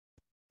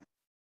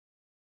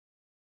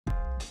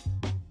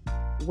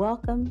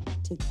Welcome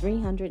to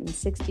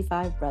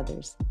 365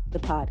 Brothers, the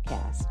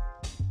podcast.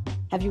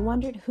 Have you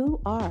wondered who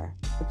are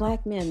the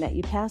Black men that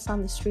you pass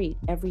on the street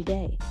every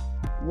day?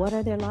 What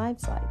are their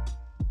lives like?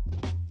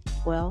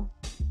 Well,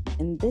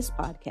 in this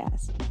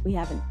podcast, we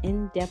have an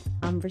in-depth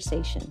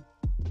conversation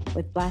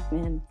with Black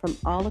men from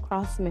all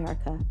across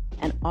America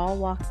and all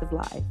walks of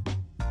life.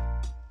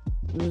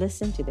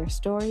 Listen to their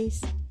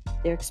stories,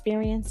 their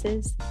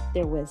experiences,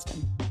 their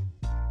wisdom.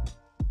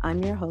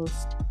 I'm your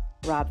host,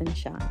 Robin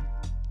Shine.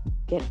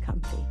 Get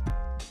comfy.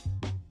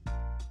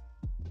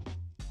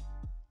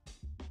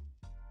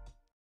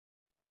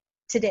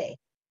 Today,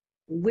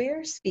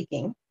 we're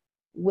speaking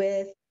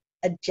with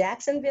a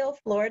Jacksonville,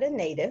 Florida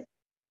native.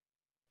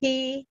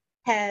 He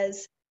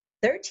has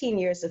 13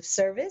 years of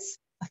service,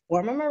 a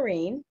former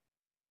Marine,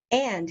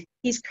 and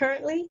he's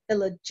currently the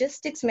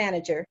logistics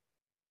manager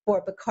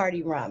for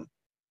Bacardi Rum.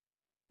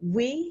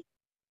 We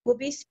will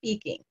be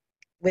speaking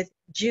with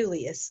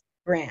Julius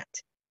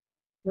Grant.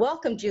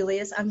 Welcome,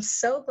 Julius. I'm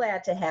so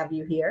glad to have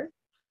you here.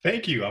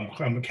 Thank you.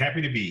 I'm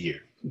happy to be here.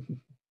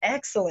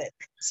 Excellent.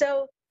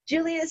 So,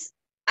 Julius,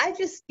 I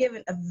just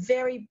given a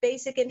very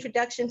basic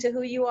introduction to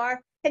who you are.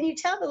 Can you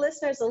tell the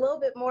listeners a little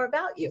bit more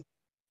about you?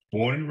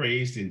 Born and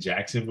raised in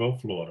Jacksonville,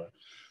 Florida.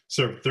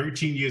 Served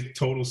 13 years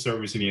total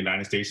service in the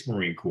United States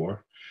Marine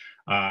Corps.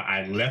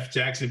 I left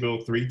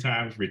Jacksonville 3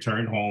 times,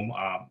 returned home.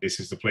 This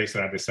is the place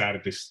that I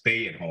decided to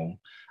stay at home.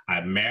 I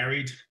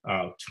married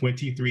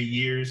 23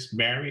 years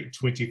married,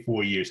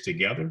 24 years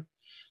together.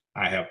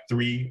 I have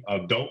 3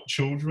 adult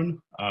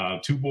children,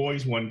 2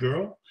 boys, 1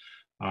 girl.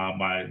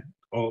 My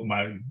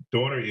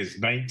daughter is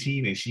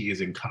 19 and she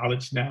is in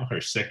college now, her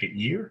 2nd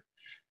year.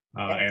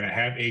 And I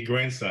have a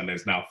grandson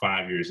that's now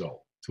 5 years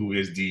old, who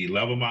is the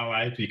love of my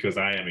life because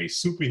I am a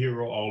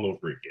superhero all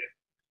over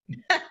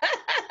again.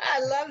 I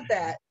love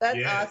that.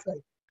 That's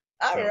awesome.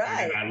 All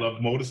right. I love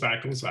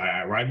motorcycles.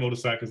 I ride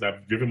motorcycles.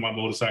 I've driven my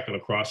motorcycle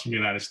across the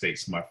United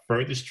States. My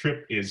furthest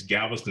trip is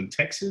Galveston,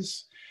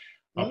 Texas,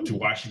 up to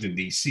Washington,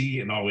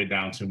 D.C., and all the way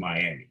down to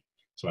Miami.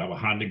 So I have a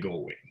Honda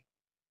Goldwing.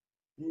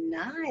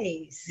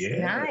 Nice. Yes.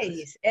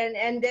 Nice.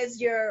 And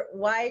does your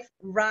wife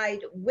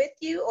ride with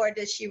you, or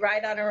does she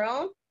ride on her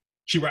own?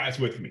 She rides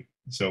with me.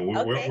 So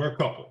we're a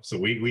couple. So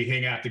we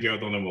hang out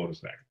together on a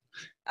motorcycle.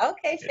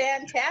 Okay,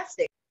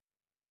 fantastic.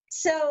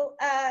 So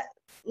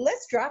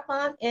let's drop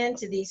on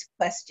into these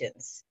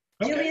questions.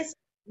 Okay. Julius,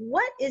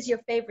 what is your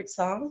favorite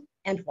song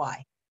and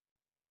why?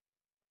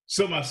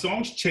 So my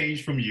songs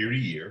change from year to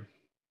year.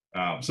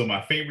 So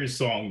my favorite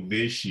song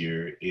this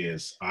year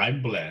is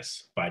I'm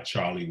Blessed by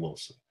Charlie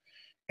Wilson.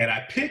 And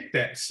I picked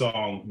that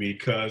song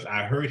because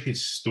I heard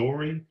his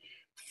story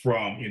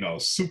from,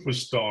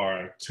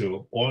 superstar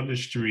to on the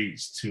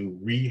streets to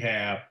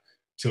rehab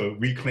to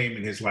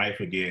reclaiming his life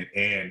again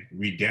and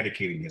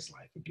rededicating his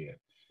life again.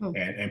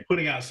 And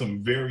putting out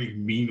some very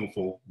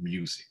meaningful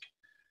music.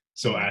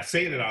 So I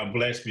say that I'm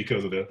blessed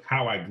because of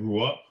how I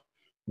grew up,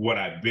 what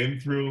I've been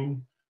through.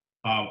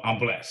 I'm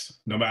blessed.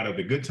 No matter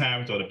the good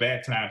times or the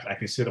bad times, I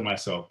consider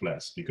myself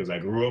blessed because I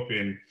grew up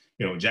in,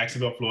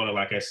 Jacksonville, Florida,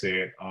 like I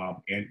said,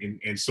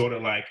 and sort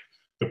of like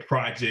the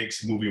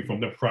projects, moving from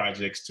the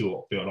projects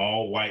to an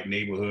all-white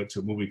neighborhood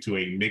to moving to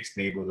a mixed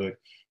neighborhood,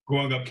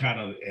 growing up kind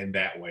of in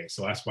that way.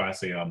 So that's why I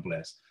say I'm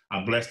blessed.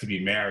 I'm blessed to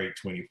be married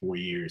 24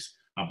 years.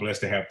 I'm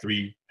blessed to have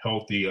 3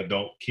 healthy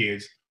adult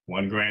kids,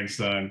 1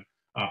 grandson.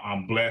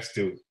 I'm blessed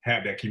to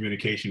have that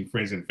communication,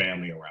 friends and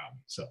family around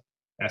me. So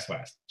that's why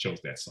I chose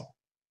that song.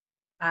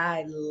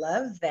 I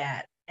love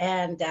that.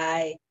 And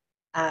I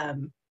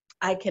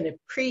can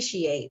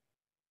appreciate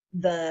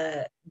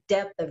the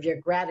depth of your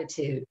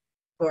gratitude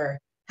for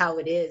how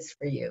it is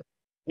for you.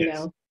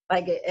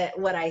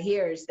 What I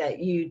hear is that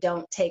you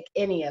don't take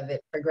any of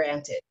it for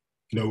granted.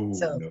 No.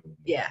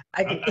 Yeah.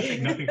 I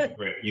take nothing for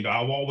granted.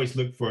 I've always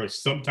looked for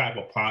some type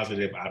of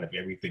positive out of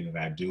everything that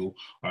I do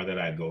or that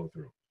I go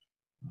through.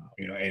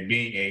 And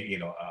being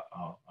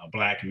a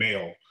Black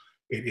male,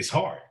 it's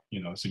hard,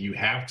 so you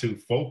have to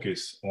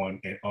focus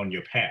on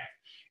your path.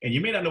 And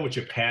you may not know what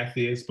your path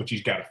is, but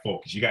you got to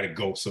focus. You got to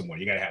go somewhere.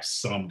 You got to have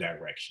some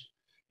direction,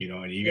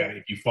 and you got to,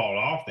 if you fall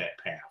off that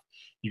path,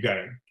 you got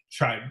to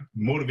try to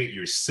motivate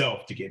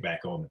yourself to get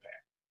back on the path.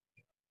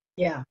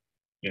 Yeah.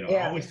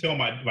 I always tell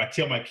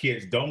my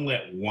kids, don't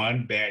let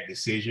one bad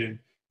decision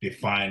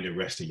define the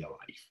rest of your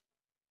life.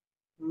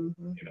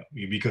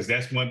 Mm-hmm. Because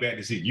that's one bad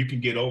decision. You can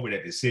get over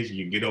that decision.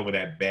 You can get over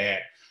that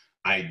bad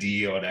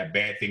idea or that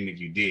bad thing that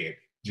you did.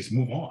 Just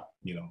move on.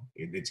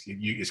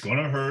 It's going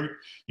to hurt.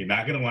 You're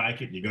not going to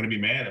like it. You're going to be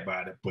mad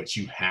about it, but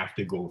you have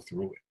to go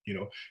through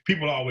it.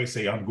 People always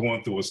say, I'm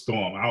going through a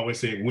storm. I always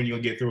say, when are you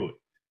going to get through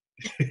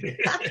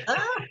it?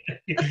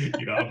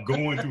 I'm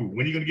going through it.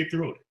 When are you going to get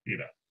through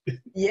it?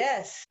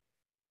 Yes.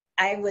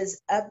 I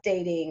was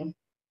updating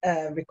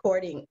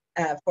recording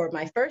for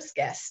my first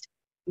guest,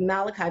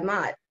 Malachi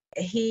Mott.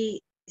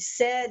 He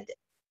said,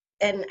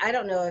 and I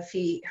don't know if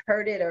he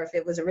heard it or if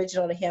it was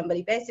original to him, but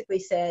he basically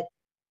said,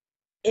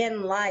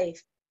 in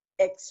life,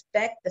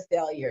 expect the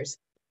failures,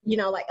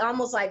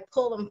 almost like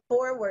pull them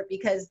forward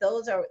because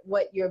those are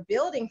what you're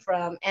building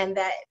from. And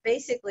that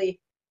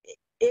basically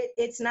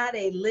it's not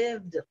a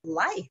lived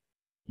life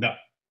No.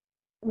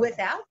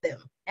 without them.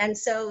 And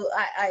so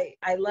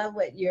I love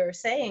what you're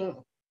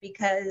saying,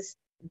 because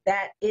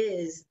that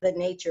is the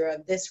nature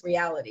of this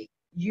reality.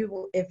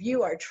 If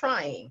you are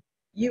trying,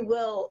 you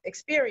will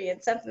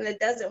experience something that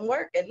doesn't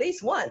work at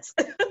least once.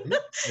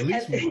 At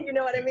least And one. you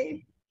know what I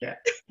mean? Yeah.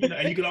 You know,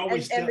 and you can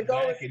always And the step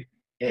goal back is,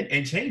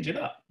 and change it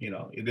up. You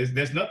know,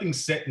 there's nothing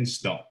set in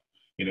stone.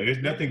 You know, there's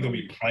nothing going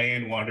to be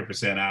planned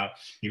 100% out.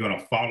 You're going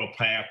to follow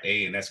path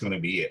A, and that's going to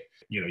be it.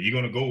 You know, you're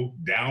going to go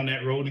down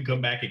that road and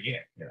come back again.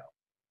 You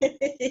know.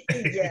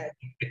 yes,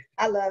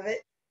 I love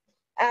it.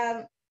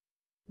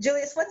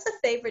 Julius, what's a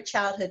favorite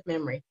childhood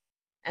memory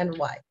and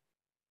why?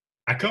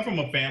 I come from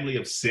a family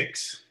of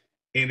 6,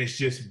 and it's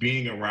just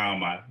being around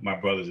my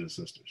brothers and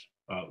sisters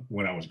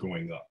when I was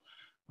growing up.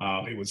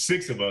 It was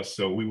 6 of us,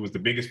 so we was the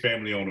biggest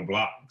family on the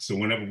block. So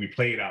whenever we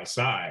played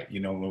outside, you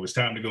know, when it was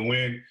time to go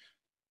in,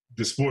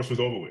 the sports was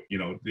over with. You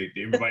know,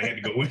 everybody had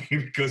to go in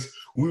because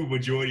we were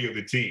majority of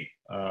the team.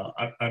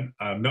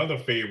 Another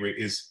favorite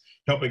is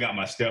helping out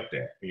my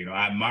stepdad. You know,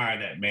 I admire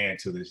that man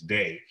to this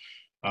day.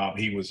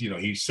 He was, you know,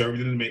 he served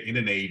in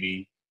the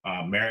Navy,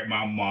 married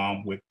my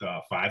mom with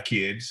 5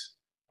 kids,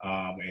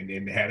 and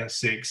then had a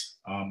 6.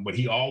 But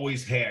he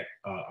always had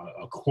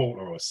a quote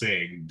or a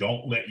saying: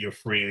 "Don't let your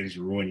friends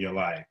ruin your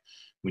life.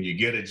 When you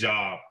get a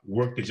job,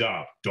 work the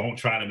job. Don't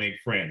try to make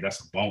friends.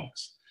 That's a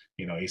bonus."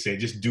 You know, he said,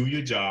 just do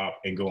your job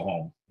and go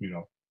home. You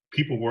know,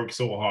 people work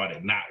so hard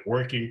at not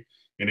working,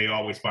 and they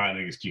always find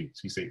an excuse.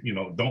 He said, you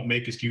know, don't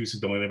make excuses.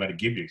 Don't let anybody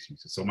give you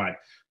excuses. So my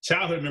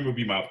childhood memory would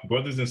be my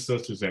brothers and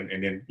sisters, and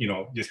then, you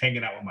know, just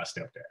hanging out with my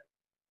stepdad.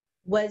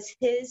 Was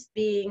his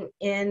being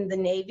in the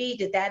Navy,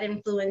 did that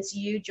influence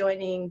you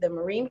joining the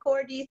Marine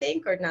Corps, do you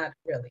think, or not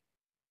really?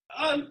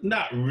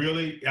 Not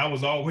really. I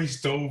was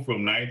always told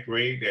from 9th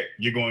grade that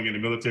you're going in the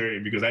military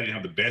because I didn't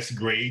have the best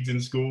grades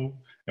in school.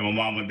 And my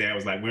mom and dad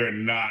was like, we're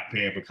not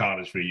paying for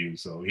college for you.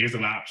 So here's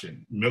an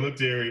option: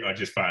 military or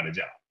just find a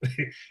job.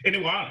 And they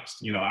were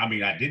honest. You know, I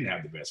mean, I didn't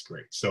have the best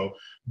grades. So,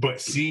 but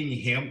seeing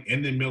him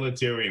in the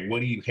military and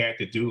what he had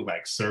to do,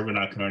 like serving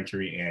our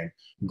country and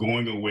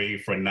going away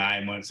for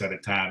 9 months at a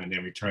time and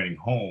then returning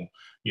home,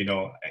 you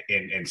know,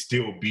 and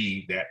still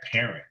be that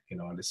parent, you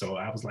know. And so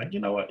I was like, you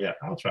know what? Yeah,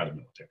 I'll try the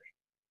military.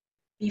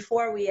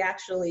 Before we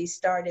actually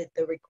started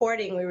the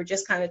recording, we were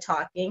just kind of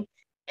talking,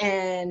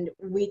 and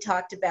we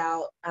talked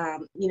about,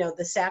 you know,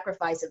 the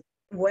sacrifice of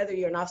whether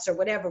you're an officer or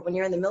whatever. When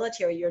you're in the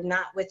military, you're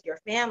not with your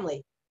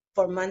family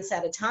for months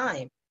at a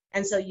time.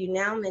 And so you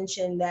now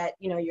mentioned that,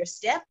 you know, your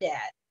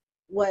stepdad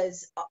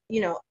was, you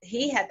know,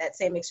 he had that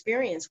same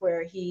experience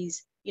where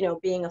he's, you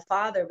know, being a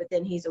father, but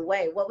then he's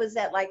away. What was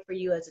that like for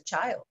you as a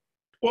child?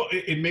 Well,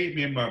 it made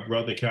me and my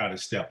brother kind of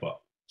step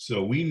up.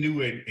 So we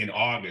knew in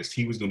August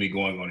he was going to be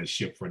going on a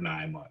ship for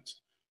 9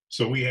 months.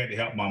 So we had to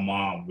help my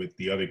mom with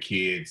the other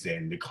kids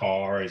and the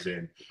cars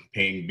and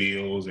paying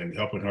bills and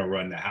helping her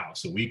run the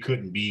house. So we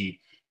couldn't be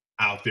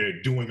out there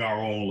doing our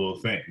own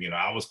little thing. You know,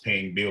 I was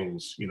paying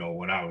bills, you know,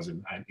 when I was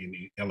in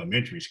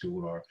elementary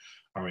school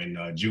or in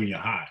junior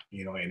high,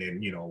 you know, and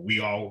then, you know, we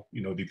all,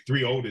 you know, the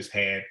 3 oldest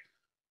had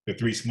the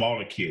 3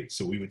 smaller kids,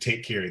 so we would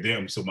take care of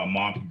them so my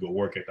mom could go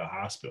work at the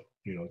hospital.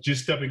 You know,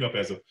 just stepping up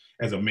as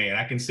a man.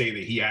 I can say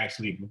that he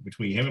actually,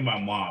 between him and my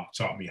mom,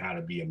 taught me how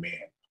to be a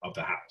man of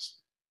the house.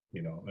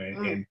 You know,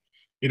 and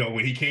you know,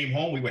 when he came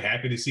home, we were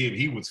happy to see him.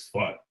 He was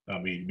fun. I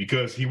mean,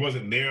 because he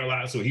wasn't there a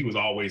lot, so he was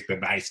always the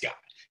nice guy.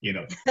 You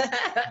know,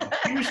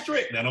 he was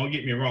strict. Now, don't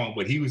get me wrong,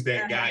 but he was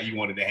that guy you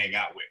wanted to hang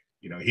out with.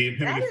 You know, him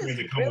and his friends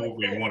that come really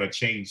over cool. and want to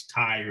change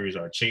tires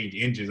or change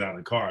engines out of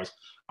the cars.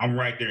 I'm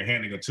right there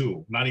handing a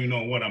tool, not even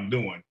knowing what I'm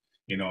doing.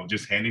 You know,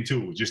 just handing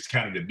tools, just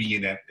kind of to be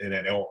in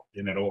that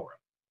aura.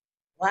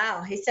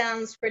 Wow, he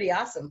sounds pretty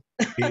awesome.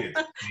 He is.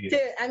 He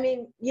is. I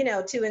mean, you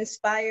know, to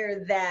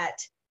inspire that,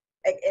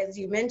 as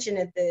you mentioned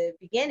at the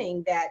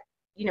beginning, that,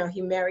 you know,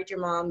 he married your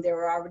mom, there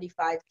were already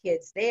 5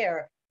 kids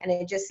there. And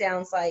it just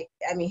sounds like,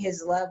 I mean,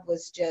 his love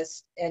was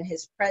just, and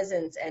his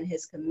presence and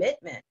his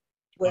commitment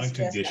was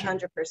just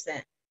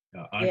 100%.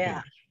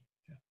 Yeah.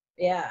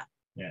 Yeah.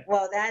 Yeah.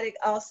 Well, that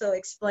also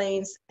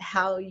explains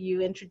how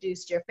you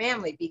introduced your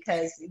family,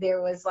 because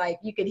there was like,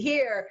 you could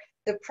hear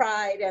the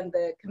pride and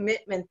the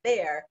commitment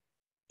there.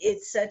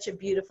 It's such a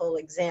beautiful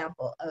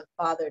example of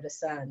father to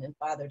son and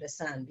father to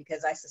son,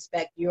 because I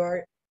suspect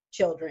your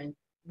children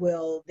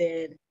will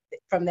then,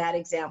 from that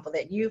example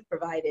that you've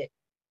provided,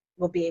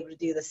 will be able to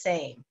do the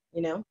same,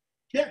 you know?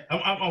 Yeah,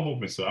 I'm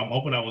hoping so. I'm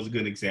hoping I was a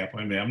good example.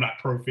 I mean, I'm not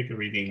perfect or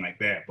anything like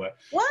that, but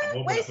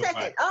what? Wait a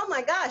second. Oh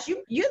my gosh,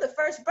 you're the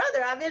first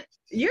brother. I mean,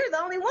 you're the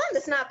only one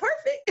that's not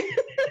perfect.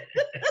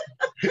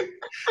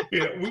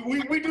 Yeah,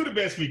 we do the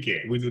best we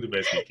can. We do the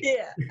best we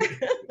can.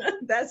 Yeah,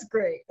 that's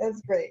great.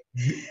 That's great.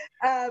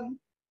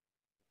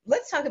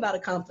 Let's talk about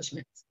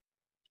accomplishments.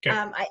 Okay.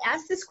 I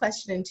asked this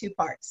question in 2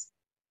 parts.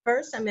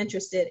 First, I'm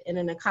interested in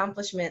an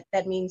accomplishment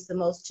that means the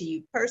most to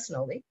you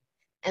personally,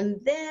 and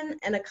then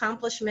an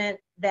accomplishment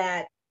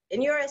that,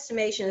 in your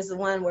estimation, is the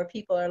one where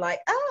people are like,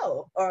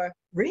 oh, or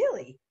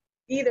really,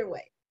 either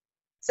way.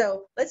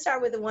 So let's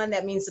start with the one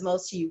that means the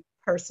most to you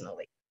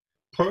personally.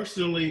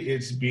 Personally,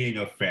 it's being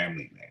a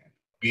family man,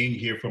 being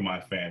here for my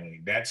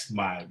family. That's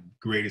my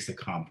greatest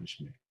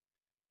accomplishment,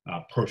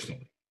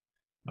 personally.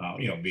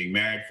 Being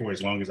married for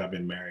as long as I've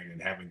been married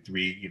and having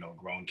three,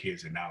 grown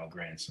kids and now a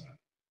grandson.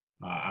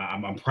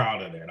 I'm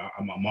proud of that.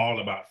 I'm all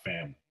about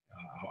family.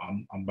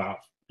 I'm about,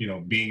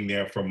 being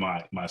there for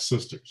my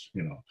sisters,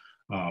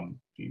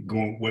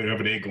 going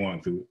whatever they're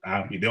going through.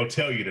 They'll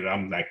tell you that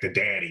I'm like the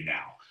daddy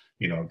now,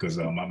 because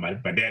my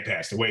dad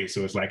passed away.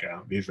 So it's like,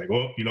 oh,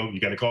 you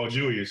got to call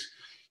Julius.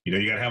 You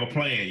got to have a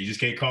plan. You just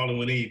can't call him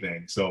with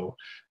anything. So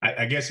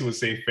I guess it would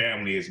say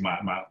family is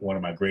my one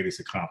of my greatest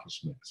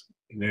accomplishments.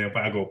 And then if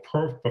I go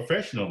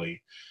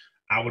professionally,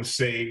 I would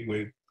say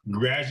with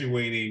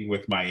graduating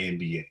with my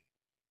MBA.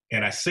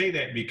 And I say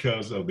that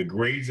because of the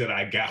grades that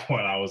I got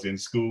while I was in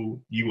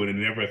school. You would have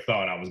never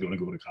thought I was going to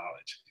go to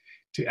college.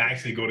 To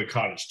actually go to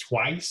college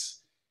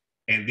twice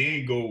and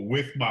then go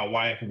with my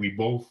wife, we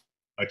both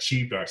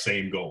achieved our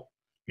same goal.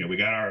 We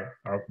got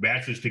our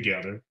bachelor's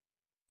together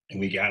and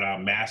we got our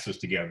master's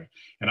together.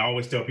 And I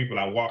always tell people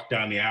I walked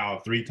down the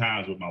aisle 3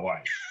 times with my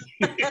wife.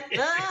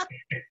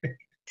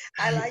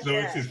 I like so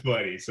that. It's just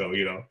funny. So,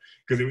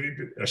 because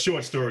a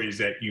short story is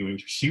that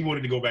she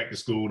wanted to go back to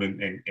school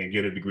and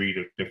get a degree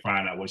to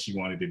find out what she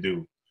wanted to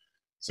do.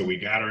 So we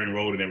got her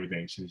enrolled and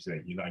everything. She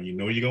said, you're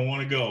going to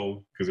want to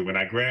go because when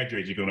I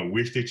graduate, you're going to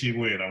wish that you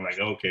went. I'm like,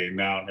 okay,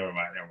 now, never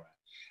mind.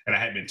 And I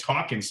had been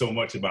talking so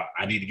much about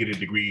I need to get a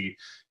degree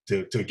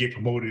to get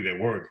promoted at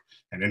work.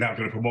 And they're not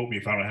going to promote me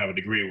if I don't have a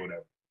degree or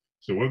whatever.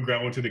 So we're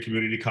going to the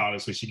community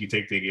college so she can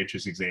take the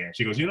entrance exam.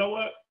 She goes, you know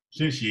what?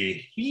 Since you're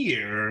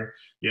here,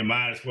 you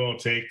might as well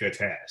take the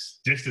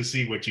test just to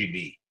see what you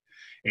need.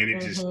 And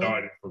it just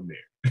started from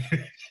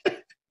there.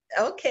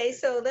 Okay,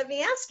 so let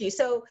me ask you.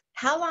 So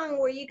how long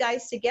were you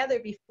guys together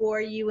before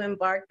you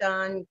embarked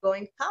on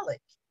going to college?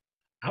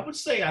 I would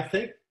say, I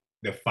think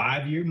the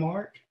 5-year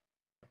mark.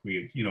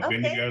 We had,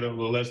 been together a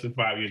little less than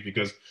 5 years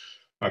because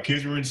our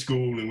kids were in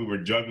school and we were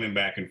juggling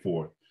back and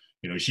forth.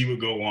 She would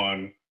go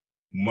on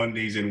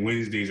Mondays and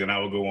Wednesdays and I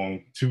would go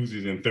on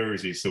Tuesdays and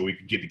Thursdays so we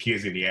could get the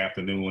kids in the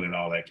afternoon and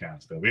all that kind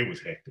of stuff. It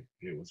was hectic.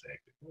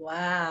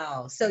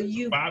 Wow. So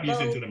you 5 years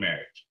into the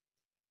marriage.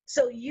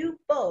 So you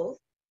both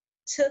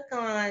took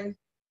on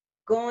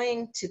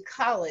going to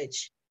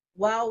college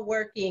while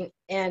working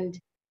and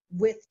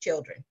with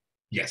children?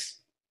 Yes.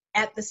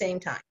 At the same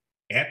time?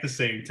 At the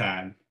same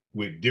time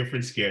with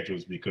different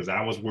schedules because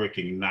I was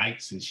working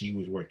nights and she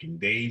was working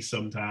days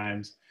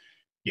sometimes.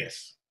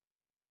 Yes.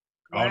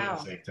 All at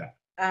the same time.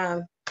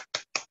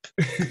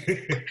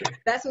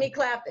 That's me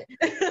clapping.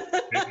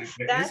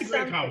 It's a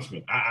great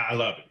accomplishment. I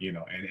love it,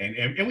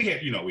 and we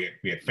had,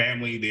 we had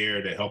family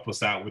there to help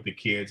us out with the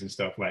kids and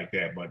stuff like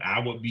that. But I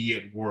would be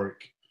at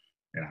work,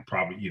 and I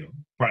probably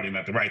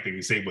not the right thing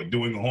to say, but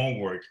doing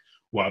homework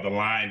while the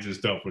lines and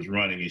stuff was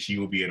running, and she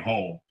would be at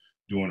home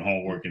doing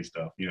homework and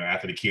stuff,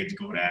 after the kids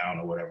go down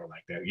or whatever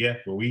like that. Yeah,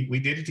 well, we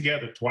did it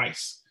together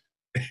twice.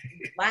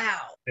 Wow,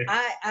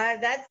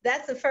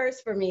 that's the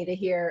first for me to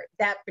hear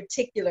that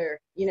particular,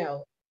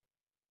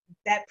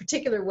 that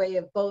particular way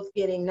of both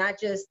getting not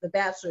just the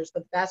bachelor's,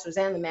 but the bachelor's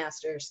and the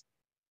master's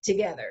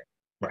together,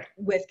 right,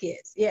 with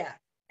kids. Yeah.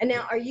 And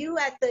now, were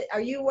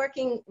you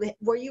working with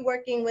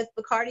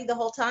Bacardi the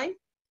whole time?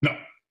 No,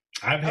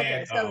 I've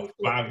had 5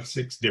 or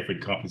 6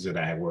 different companies that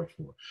I had worked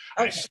for.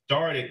 Okay. I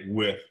started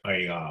with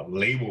a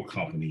label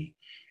company,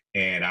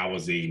 and I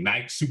was a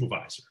night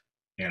supervisor.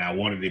 And I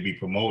wanted to be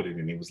promoted.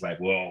 And it was like,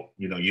 well,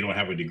 you don't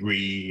have a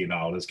degree and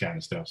all this kind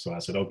of stuff. So I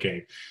said,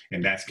 okay.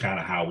 And that's kind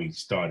of how we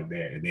started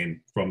that. And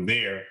then from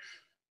there,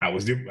 I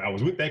was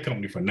with that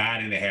company for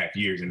 9.5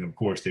 years. And of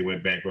course, they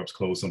went bankrupt,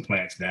 closed some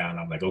plants down.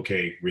 I'm like,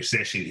 okay,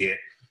 recession hit.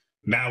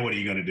 Now what are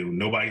you going to do?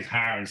 Nobody's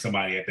hiring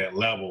somebody at that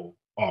level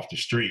off the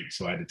street.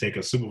 So I had to take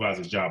a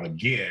supervisor's job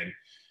again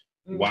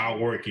while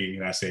working.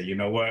 And I said, you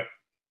know what?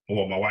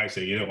 Well, my wife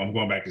said, I'm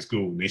going back to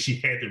school. And then she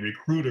had the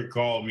recruiter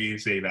call me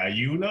and say,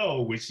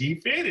 now, when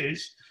she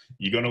finished,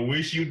 you're going to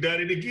wish you'd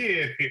done it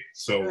again.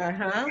 So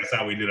that's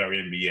how we did our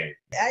MBA.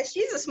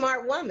 She's a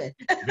smart woman.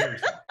 Very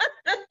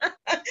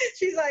smart.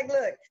 She's like,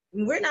 look,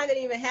 we're not going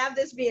to even have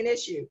this be an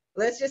issue.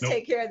 Let's just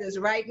take care of this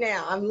right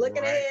now. I'm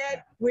looking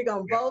ahead. We're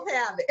going to both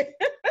have it.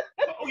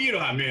 Oh, you know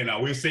how men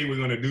are. We'll say we're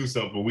going to do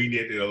something, but we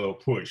needed a little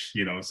push,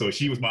 So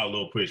she was my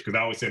little push because I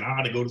always said, I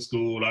ought to go to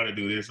school. I ought to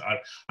do this. I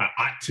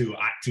ought to.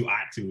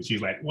 And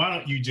she's like, why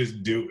don't you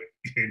just do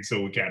it? And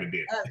so we kind of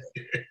did.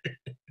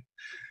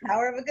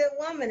 Power of a good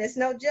woman. It's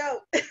no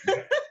joke.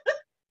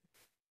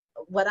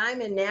 What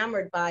I'm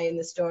enamored by in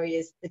the story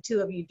is the two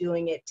of you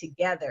doing it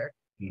together.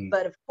 Mm-hmm.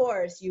 But of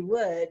course you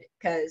would,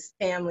 because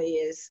family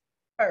is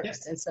first.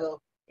 Yes. And so,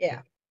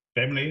 yeah.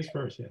 Family is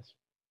first, yes.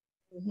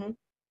 Mm-hmm.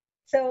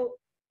 So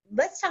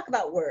let's talk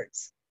about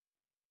words.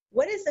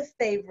 What is a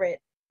favorite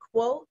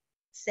quote,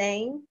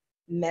 saying,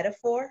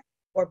 metaphor,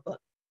 or book?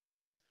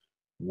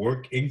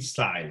 Work in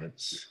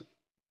silence.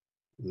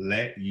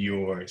 Let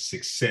your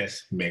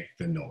success make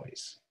the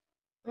noise.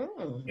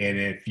 And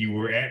if you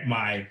were at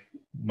my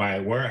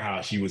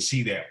warehouse, you would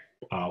see that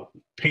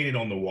painted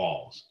on the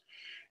walls.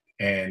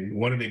 And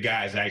one of the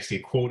guys actually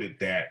quoted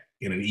that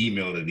in an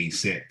email that he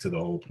sent to the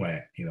whole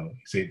plant. You know,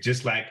 he said,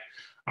 just like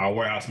our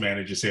warehouse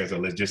manager says, our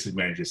logistics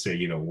manager said,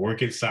 you know,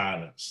 work in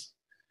silence.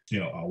 You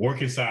know,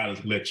 work in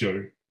silence, let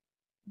your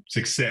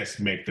success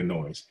make the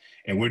noise.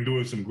 And we're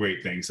doing some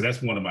great things. So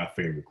that's one of my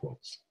favorite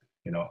quotes.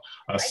 You know,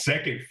 a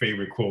second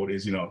favorite quote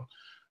is, you know,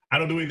 I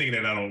don't do anything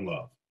that I don't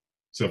love.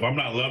 So if I'm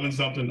not loving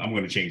something, I'm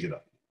going to change it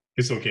up.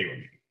 It's okay with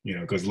me, you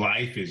know, because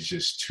life is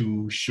just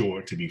too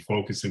short to be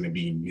focusing and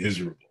being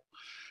miserable.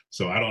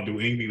 So I don't do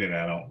anything that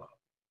I don't love.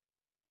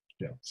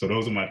 Yeah. So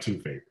those are my two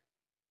favorites.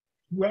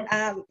 Well,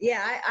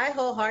 I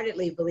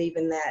wholeheartedly believe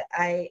in that.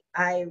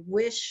 I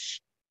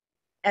wish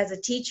as a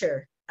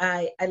teacher,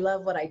 I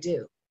love what I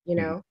do, you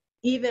know,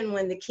 even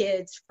when the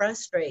kids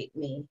frustrate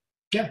me.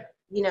 Yeah.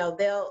 You know,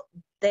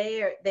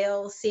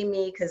 they'll see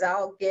me because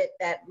I'll get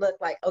that look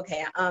like,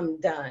 okay, I'm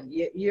done.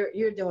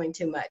 You're doing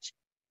too much.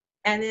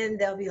 And then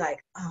they'll be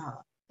like, oh,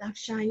 Dr.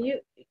 Shine,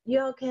 you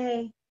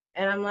okay?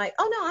 And I'm like,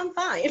 oh no, I'm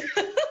fine.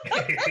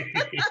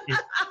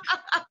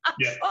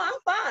 Yeah. Oh,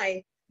 I'm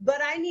fine. But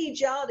I need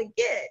y'all to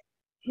get,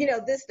 you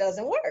know, this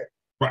doesn't work.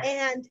 Right.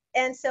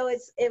 And so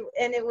it's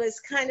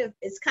kind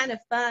of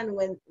fun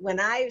when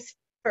I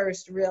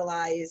first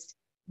realized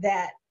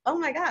that, oh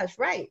my gosh,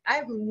 right,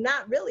 I'm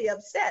not really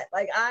upset.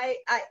 Like I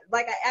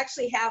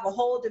actually have a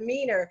whole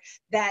demeanor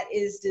that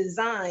is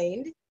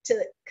designed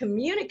to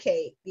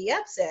communicate the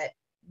upset,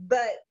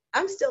 but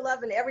I'm still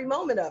loving every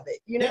moment of it,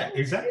 you know? Yeah,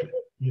 exactly.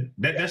 Yeah.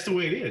 That's the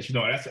way it is. You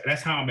know,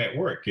 that's how I'm at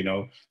work. You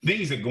know,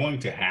 things are going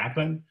to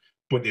happen,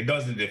 but it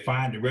doesn't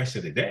define the rest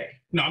of the day.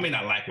 No, I may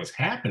not like what's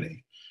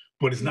happening,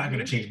 but it's not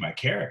going to change my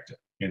character.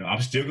 You know,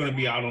 I'm still going to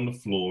be out on the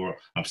floor.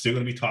 I'm still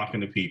going to be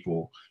talking to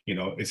people. You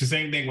know, it's the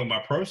same thing with my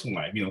personal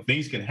life. You know,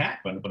 things can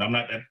happen, but I'm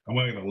not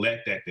going to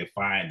let that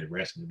define the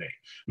rest of the day.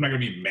 I'm not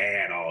going to be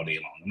mad all day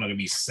long. I'm not going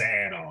to be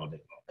sad all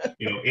day long.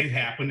 You know, it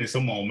happened. It's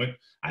a moment.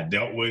 I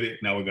dealt with it.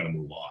 Now we're going to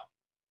move on.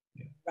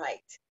 Yeah.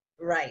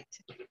 Right.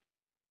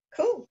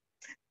 Cool.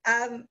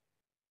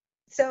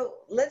 So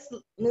let's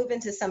move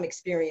into some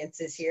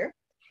experiences here.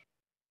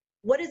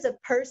 What is a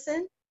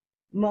person,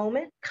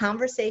 moment,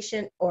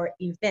 conversation, or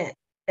event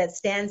that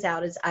stands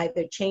out as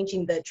either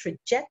changing the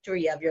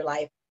trajectory of your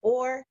life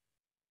or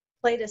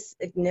played a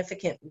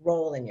significant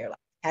role in your life,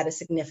 had a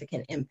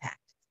significant impact?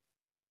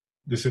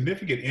 The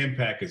significant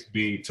impact is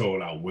being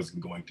told I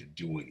wasn't going to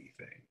do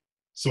anything.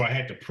 So I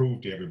had to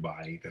prove to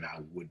everybody that I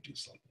would do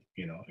something,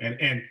 you know,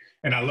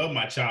 and I love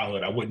my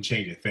childhood. I wouldn't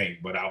change a thing,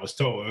 but I was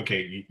told,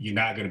 okay, you're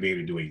not going to be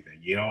able to do anything.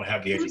 You don't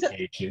have the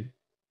education.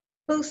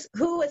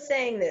 Who was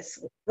saying this?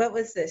 What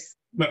was this?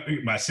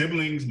 My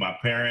siblings, my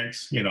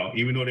parents, you know,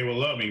 even though they were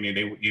loving me,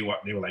 they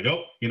were like,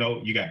 oh, you know,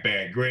 you got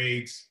bad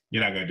grades.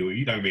 You're not going to do it.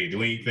 You're not going to be able to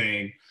do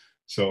anything.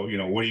 So, you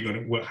know,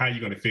 how are you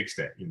going to fix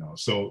that? You know,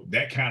 so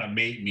that kind of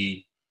made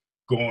me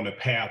go on the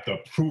path of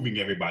proving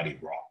everybody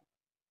wrong.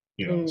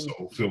 You know,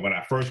 so when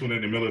I first went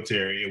in the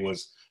military, it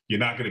was, you're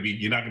not going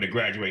to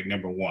graduate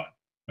number one.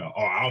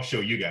 Or I'll show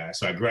you guys.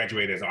 So I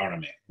graduated as Honor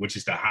Man, which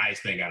is the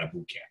highest thing out of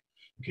boot camp.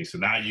 Okay, so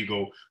now you're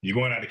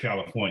going out to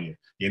California.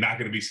 You're not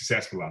going to be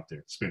successful out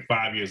there. Spend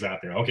 5 years out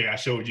there. Okay, I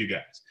showed you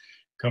guys.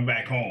 Come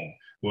back home.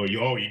 Well,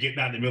 you're getting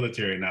out of the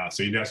military now,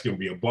 so you're just going to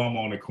be a bum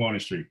on the corner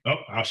street. Oh,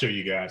 I'll show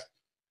you guys.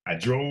 I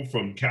drove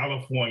from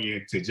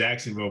California to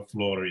Jacksonville,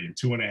 Florida in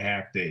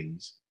 2.5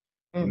 days,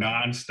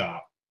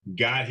 nonstop.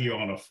 Got here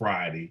on a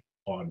Friday.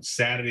 On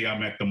Saturday,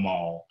 I'm at the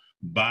mall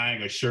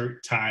buying a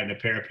shirt, tie, and a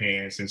pair of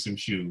pants and some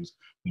shoes.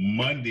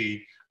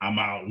 Monday, I'm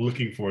out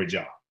looking for a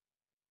job.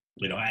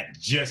 You know, I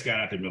just got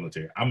out of the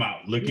military. I'm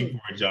out looking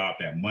for a job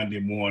that Monday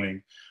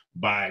morning.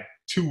 By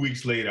 2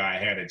 weeks later, I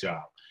had a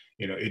job.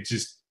 You know, it's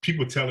just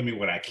people telling me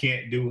what I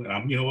can't do.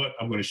 And you know what?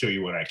 I'm going to show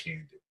you what I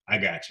can do. I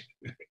got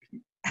you.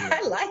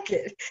 I like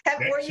it.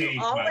 Were you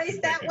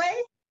always that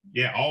way?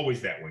 Yeah,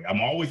 always that way.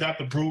 I'm always out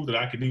to prove that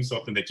I can do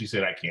something that you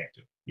said I can't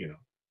do. You know,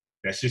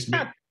 that's just me.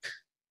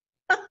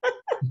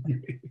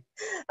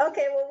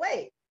 Okay, well,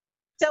 wait.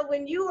 So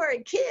when you were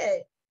a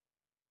kid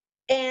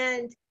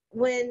and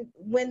when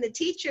the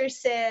teacher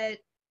said,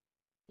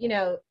 you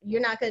know,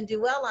 you're not going to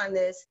do well on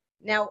this,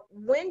 now,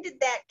 when did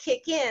that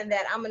kick in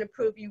that I'm going to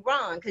prove you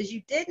wrong? Because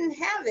you didn't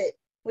have it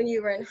when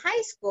you were in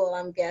high school,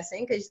 I'm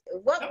guessing. Because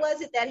what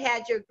was it that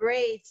had your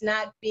grades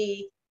not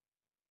be,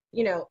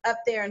 you know, up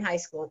there in high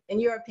school, in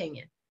your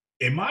opinion?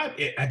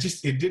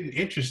 It didn't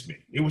interest me.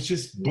 It was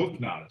just book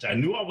knowledge. I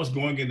knew I was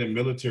going in the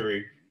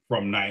military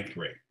from 9th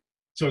grade.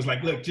 So it's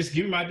like, look, just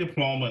give me my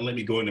diploma and let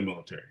me go in the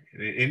military.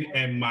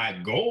 And my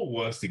goal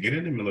was to get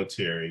in the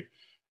military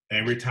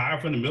and retire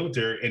from the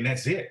military, and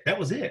that's it. That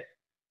was it.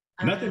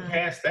 Nothing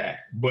past that.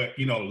 But,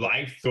 you know,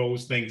 life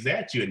throws things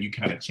at you, and you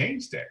kind of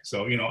change that.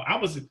 So, you know, I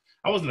wasn't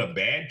a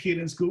bad kid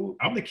in school.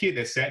 I'm the kid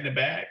that sat in the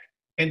back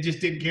and just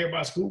didn't care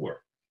about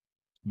schoolwork.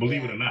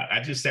 Believe it or not.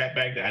 I just sat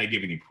back there. I didn't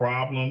give any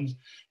problems.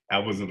 I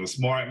wasn't a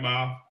smart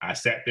mouth. I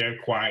sat there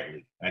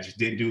quietly. I just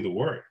didn't do the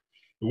work.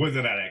 It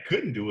wasn't that I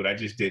couldn't do it. I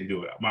just didn't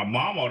do it. My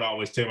mom would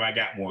always tell me I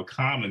got more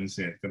common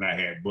sense than I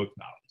had book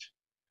knowledge.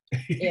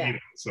 Yeah. You know,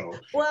 so.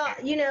 Well,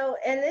 you know,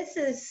 and this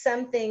is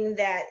something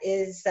that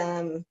is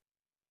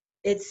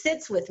it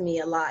sits with me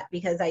a lot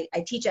because I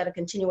teach at a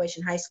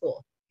continuation high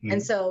school. Mm-hmm.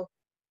 And so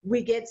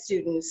we get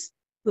students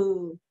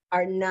who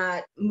are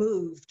not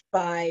moved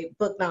by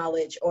book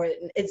knowledge, or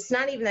it's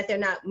not even that they're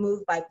not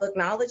moved by book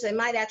knowledge. They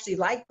might actually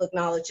like book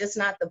knowledge, just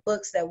not the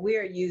books that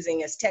we're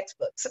using as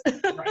textbooks.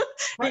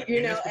 Right.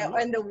 You know,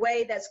 and the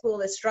way that school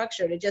is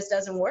structured, it just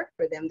doesn't work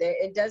for them.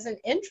 It doesn't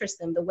interest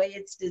them. The way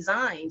it's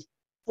designed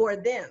for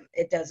them,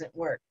 it doesn't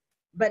work.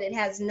 But it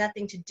has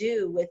nothing to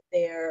do with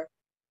their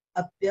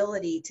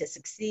ability to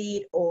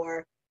succeed,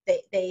 or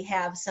they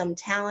have some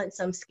talent,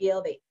 some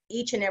skill.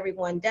 Each and every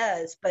one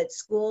does, but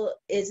school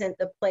isn't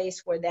the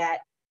place where that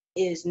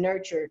is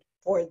nurtured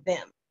for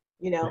them,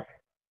 you know. Right.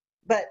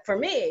 But for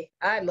me,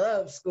 I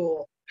love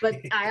school, but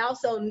I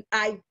also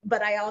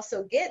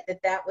get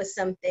that was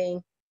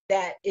something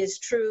that is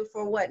true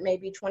for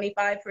maybe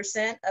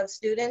 25% of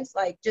students,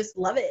 like just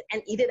love it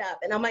and eat it up.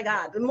 And oh my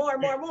God, more.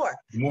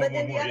 But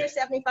then the other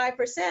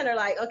 75% are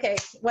like, okay,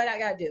 what I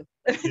gotta do?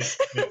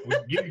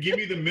 Well, give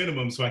me the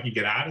minimum so I can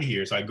get out of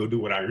here, so I can go do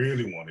what I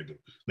really want to do.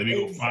 Let me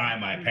go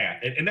find my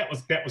path. And that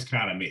was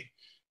kind of me.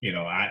 You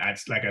know, I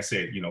like I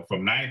said, you know,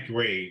 from 9th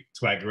grade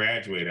till I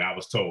graduated, I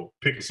was told,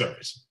 pick a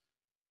service.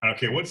 I don't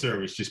care what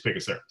service, just pick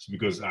a service,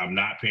 because we're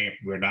not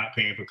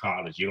paying for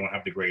college. You don't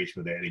have the grades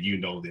for that, and you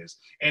know this.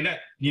 And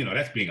that, you know,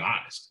 that's being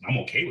honest. I'm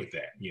okay with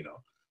that, you know,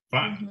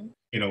 fine. Mm-hmm.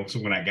 You know, so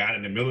when I got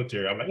in the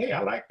military, I'm like, hey,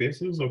 I like this.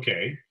 It was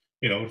okay.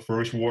 You know, the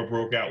first war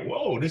broke out.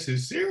 Whoa, this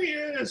is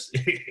serious.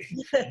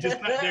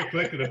 Just not there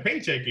collecting a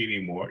paycheck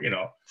anymore. You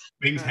know,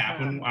 things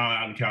happen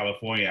out in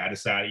California. I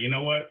decided, you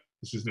know what?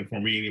 This isn't for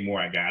me anymore.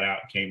 I got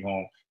out, came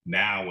home.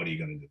 Now what are you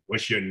going to do?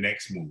 What's your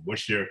next move?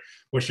 What's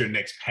your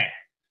next path?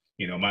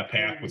 You know, my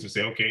path was to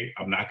say, okay,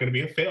 I'm not going to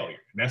be a failure.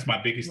 And that's my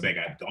biggest thing.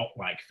 I don't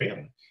like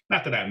failing.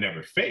 Not that I've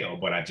never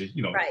failed, but I just,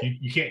 you know,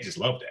 you can't just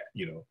love that,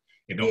 you know.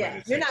 And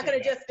don't you're not going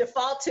to just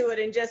default to it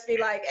and just be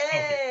like,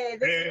 hey,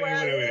 this is where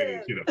I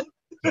live. You know.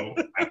 So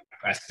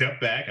I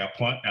stepped back, I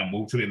punt, I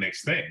moved to the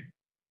next thing.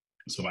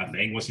 So my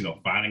thing was, you know,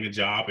 finding a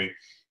job and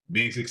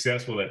being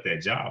successful at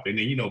that job. And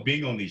then, you know,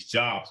 being on these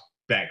jobs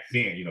back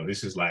then, you know,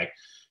 this is like,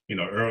 you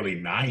know, early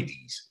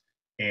 90s.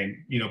 And,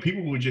 you know,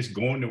 people were just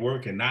going to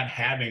work and not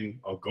having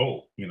a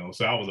goal, you know.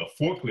 So I was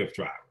a forklift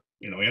driver,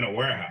 you know, in a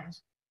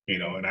warehouse, you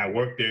know, and I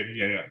worked there,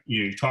 you know,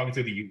 you're talking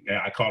to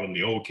I call them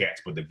the old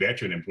cats, but the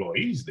veteran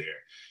employees there,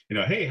 you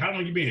know, hey, how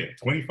long you been here?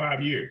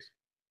 25 years.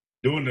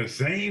 Doing the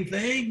same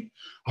thing?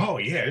 Oh,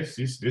 yeah, this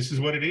is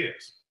what it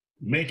is.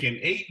 Making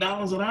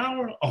 $8 an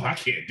hour? Oh, I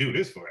can't do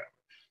this forever.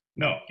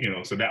 No, you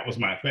know, so that was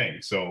my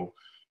thing. So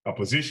a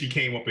position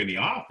came up in the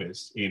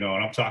office, you know,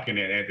 and I'm talking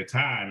at the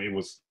time, it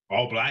was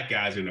all Black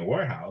guys in the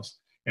warehouse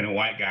and a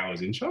white guy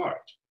was in charge.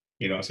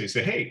 You know, so he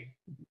said, hey,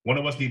 one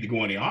of us need to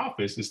go in the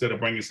office instead of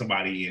bringing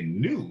somebody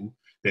in new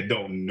that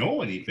don't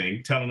know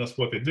anything, telling us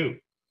what to do.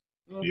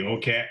 Mm-hmm. The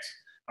old cats,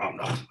 oh,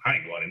 no, I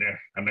ain't going in there.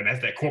 I mean,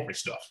 that's that corporate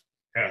stuff.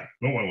 Yeah,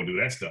 no one will do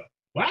that stuff.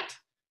 What?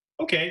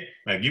 Okay,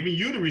 now giving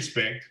you the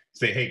respect,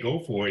 say, hey, go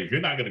for it. If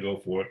you're not going to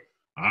go for it,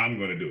 I'm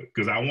going to do it.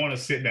 Because I want to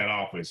sit in that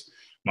office,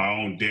 my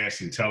own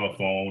desk and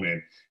telephone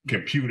and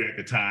computer at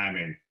the time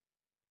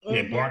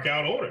and bark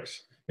out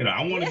orders. You know,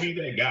 I want to be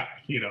that guy,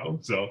 you know.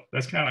 So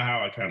that's kind of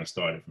how I kind of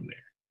started from there.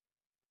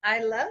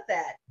 I love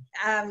that.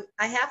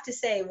 I have to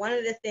say, one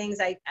of the things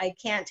I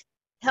can't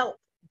help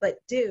but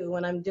do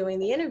when I'm doing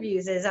the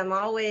interviews is I'm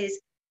always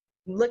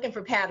looking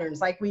for patterns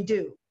like we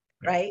do,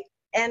 right?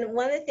 And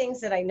one of the things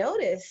that I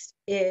noticed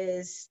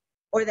is,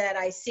 or that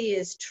I see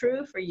is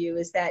true for you,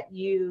 is that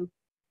you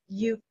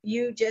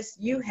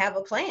have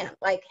a plan.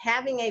 Like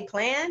having a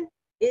plan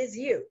is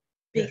you.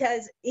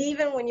 Because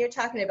even when you're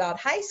talking about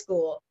high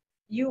school,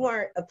 you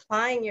weren't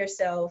applying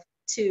yourself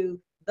to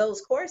those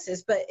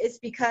courses, but it's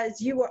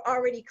because you were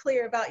already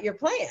clear about your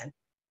plan.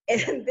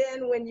 And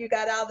then when you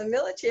got out of the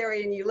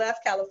military and you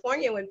left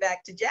California and went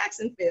back to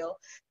Jacksonville,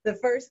 the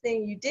first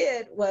thing you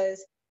did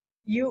was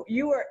you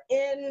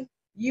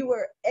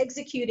were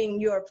executing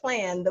your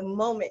plan the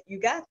moment you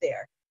got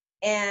there.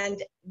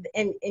 And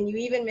you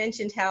even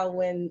mentioned how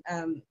when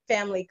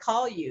family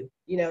call you,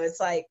 you know, it's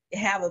like,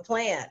 have a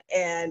plan.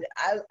 And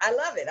I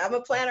love it. I'm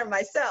a planner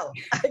myself.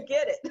 I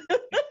get it.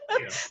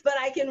 But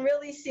I can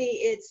really see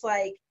it's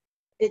like,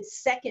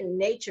 it's second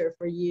nature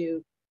for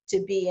you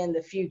to be in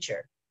the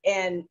future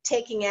and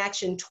taking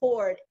action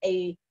toward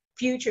a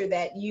future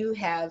that you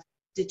have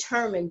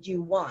determined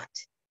you want.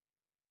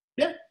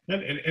 Yeah,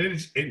 and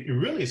it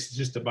really is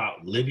just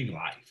about living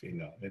life, you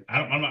know. And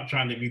I'm not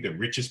trying to be the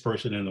richest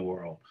person in the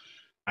world.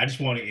 I just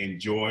want to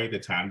enjoy the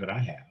time that I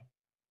have.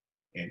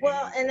 And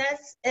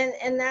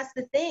that's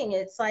the thing.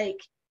 It's like,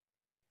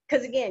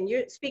 because again,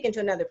 you're speaking to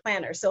another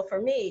planner. So for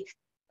me,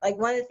 like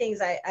one of the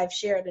things I've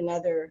shared in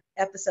other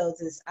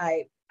episodes is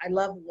I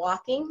love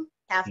walking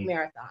half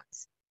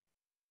marathons.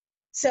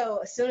 So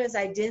as soon as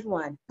I did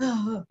one,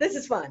 this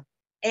is fun.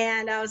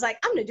 And I was like,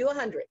 I'm going to do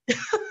 100.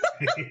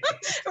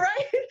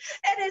 Right?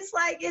 And it's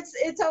like,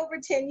 it's over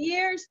 10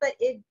 years, but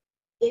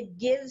it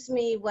gives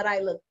me what I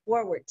look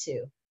forward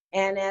to.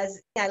 And as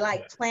I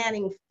like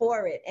planning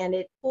for it, and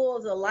it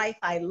pulls a life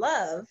I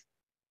love,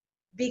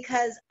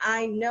 because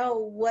I know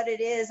what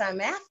it is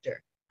I'm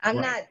after. I'm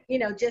Right.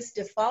 not, just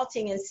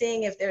defaulting and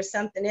seeing if there's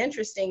something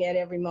interesting at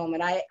every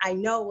moment. I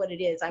know what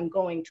it is I'm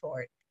going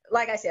toward.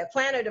 Like I said,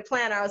 planner to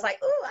planner, I was like,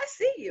 oh, I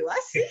see you. I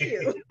see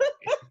you.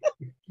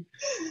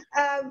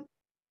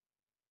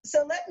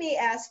 So let me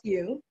ask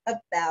you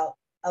about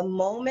a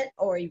moment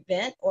or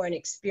event or an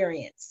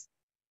experience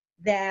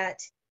that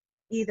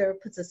either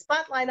puts a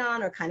spotlight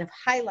on or kind of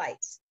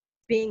highlights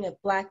being a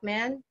Black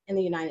man in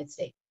the United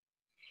States.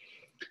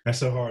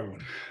 That's a hard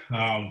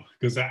one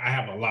because I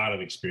have a lot of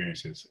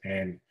experiences.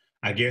 And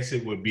I guess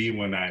it would be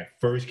when I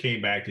first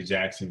came back to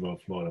Jacksonville,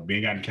 Florida,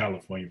 being out in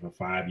California for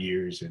 5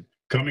 years and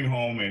coming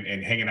home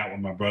and hanging out with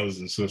my brothers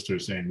and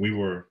sisters. And we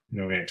were, we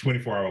had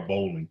 24-hour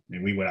bowling,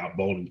 and we went out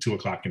bowling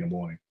 2:00 in the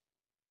morning.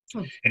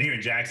 And here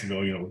in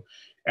Jacksonville,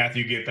 after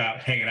you get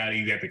out, hanging out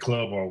either at the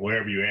club or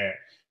wherever you're at,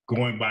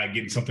 going by,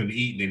 getting something to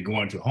eat, and then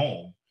going to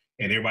home,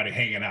 and everybody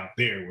hanging out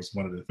there was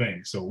one of the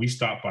things. So we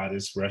stopped by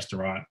this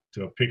restaurant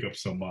to pick up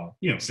some,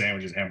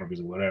 sandwiches, hamburgers,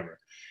 or whatever.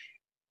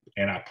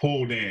 And I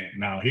pulled in.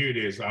 Now, here it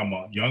is. I'm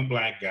a young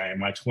Black guy in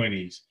my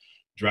 20s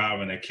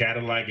driving a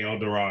Cadillac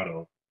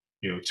Eldorado,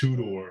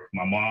 2-door,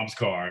 my mom's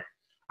car.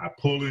 I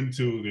pull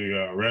into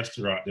the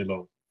restaurant, the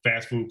little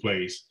fast food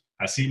place.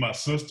 I see my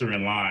sister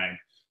in line.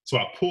 So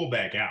I pull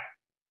back out.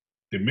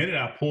 The minute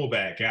I pull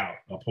back out,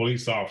 a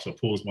police officer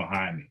pulls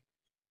behind me.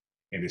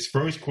 And his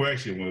first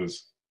question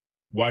was,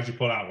 "Why'd you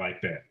pull out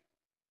like that?"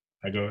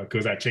 I go,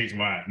 "Because I changed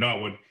my mind."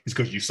 "No, it's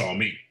because you saw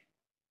me."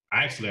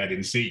 "Actually, I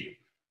didn't see you.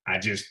 I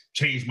just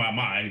changed my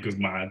mind because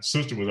my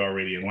sister was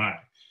already in line."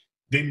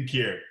 Didn't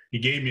care. He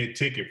gave me a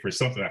ticket for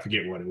something. I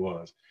forget what it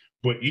was.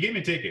 But he gave me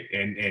a ticket.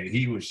 And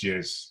he was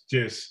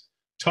just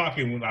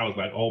talking when I was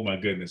like, oh, my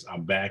goodness,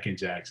 I'm back in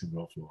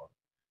Jacksonville, Florida.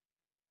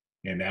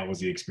 And that was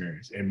the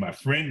experience. And my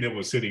friend that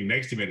was sitting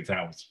next to me at the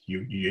time was,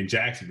 you in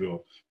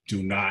Jacksonville,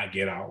 do not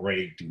get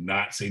outraged. Do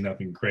not say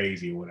nothing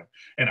crazy or whatever.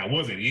 And I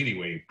wasn't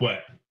anyway,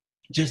 but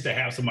just to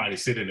have somebody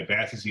sit in the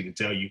passenger seat and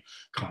tell you,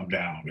 calm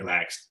down,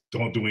 relax,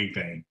 don't do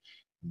anything,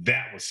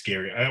 that was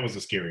scary. That was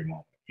a scary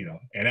moment,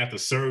 And after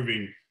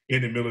serving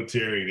in the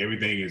military and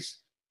everything is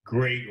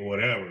great or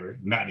whatever,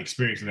 not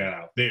experiencing that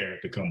out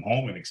there, to come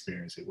home and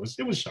experience it was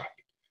shocking.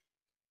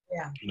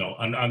 Yeah.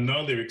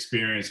 Another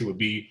experience, it would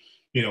be,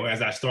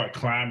 as I start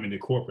climbing the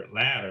corporate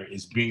ladder,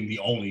 is being the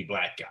only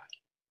Black guy,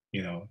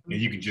 and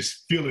you can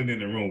just feel it in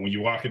the room. When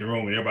you walk in the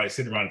room and everybody's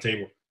sitting around the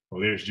table,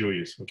 oh, there's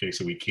Julius. Okay,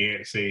 so we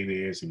can't say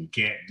this and we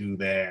can't do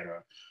that,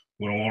 or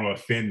we don't want to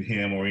offend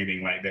him or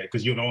anything like that,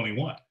 because you're the only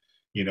one,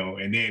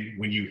 and then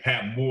when you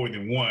have more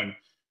than one,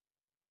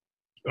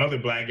 other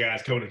Black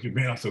guys coming up to you,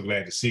 man, I'm so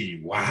glad to see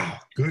you. Wow,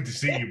 good to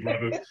see you,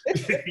 brother.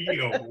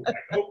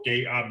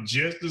 Okay, I'm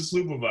just a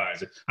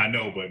supervisor. I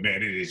know, but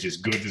man, it is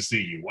just good to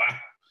see you. Wow,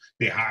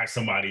 they hired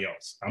somebody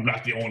else. I'm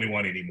not the only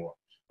one anymore.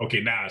 Okay,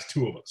 now it's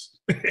two of us.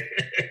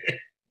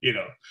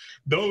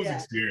 Those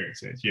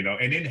experiences,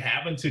 and then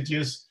having to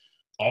just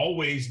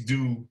always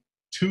do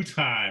 2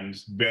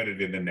 times better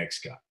than the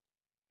next guy.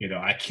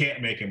 I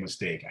can't make a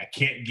mistake. I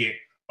can't get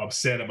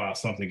upset about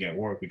something at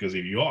work, because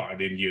if you are,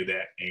 then you're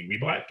that angry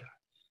Black guy.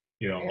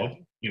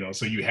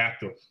 So you have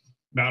to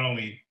not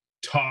only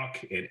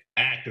talk and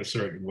act a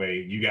certain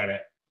way, you got to,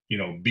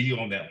 be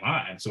on that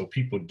line so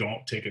people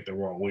don't take it the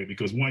wrong way,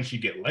 because once you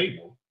get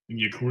labeled,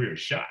 your career is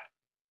shot.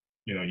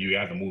 You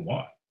have to move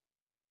on.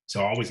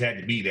 So I always had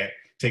to be that,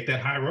 take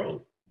that high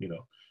road,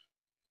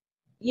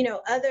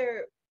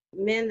 Other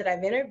men that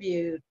I've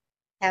interviewed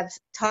have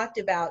talked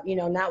about,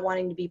 not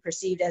wanting to be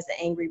perceived as the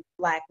angry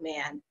Black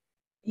man,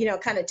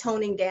 kind of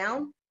toning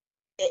down.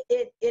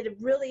 It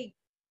really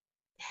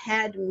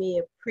had me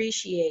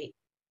appreciate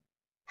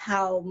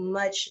how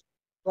much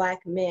Black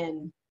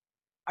men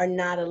are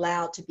not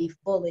allowed to be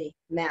fully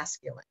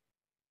masculine,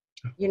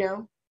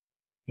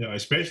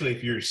 especially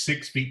if you're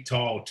 6 feet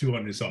tall,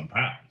 200 something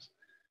pounds,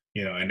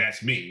 and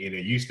that's me. And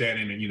you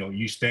standing,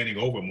 you standing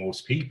over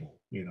most people,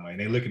 and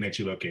they're looking at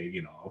you,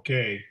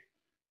 okay,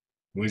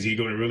 when's he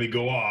going to really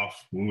go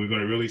off? When we're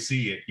going to really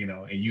see it,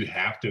 and you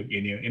have to,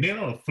 and then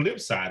on the flip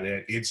side of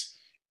that, it's,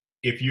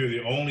 if you're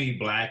the only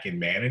Black in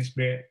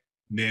management,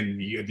 then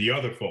the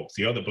other folks,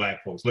 the other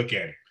Black folks, look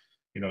at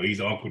him. He's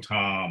Uncle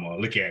Tom, or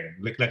look at him.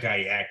 Look how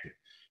he acted.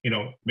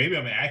 Maybe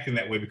I'm acting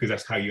that way because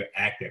that's how you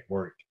act at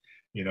work.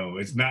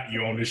 It's not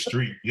you're on the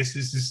street. This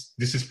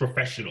is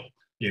professional.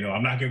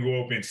 I'm not gonna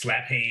go up and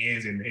slap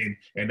hands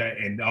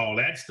and all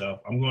that stuff.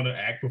 I'm gonna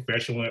act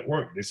professional at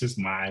work. This is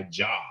my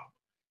job.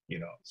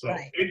 So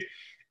right.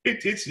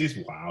 It's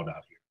wild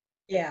out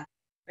here.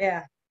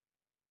 Yeah.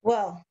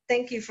 Well,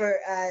 thank you for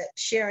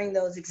sharing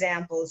those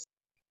examples.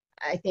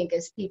 I think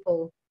as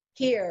people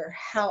hear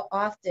how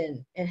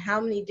often and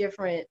how many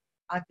different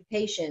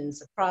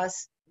occupations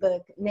across the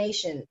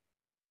nation,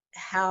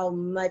 how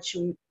much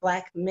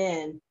Black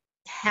men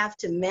have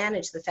to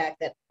manage the fact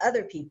that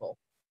other people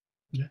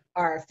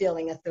are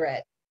feeling a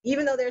threat,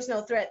 even though there's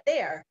no threat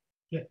there,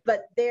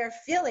 but they're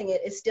feeling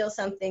it is still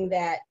something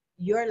that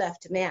you're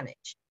left to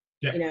manage,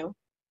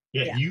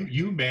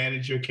 You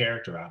manage your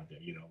character out there,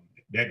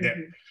 That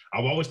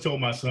I've always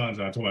told my sons,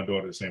 and I told my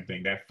daughter the same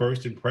thing, that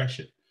first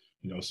impression,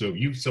 so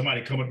if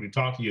somebody come up to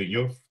talk to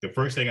you, the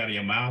first thing out of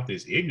your mouth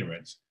is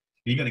ignorance,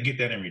 you're going to get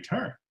that in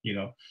return.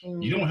 You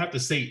don't have to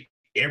say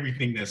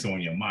everything that's on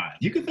your mind.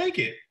 You can think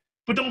it,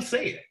 but don't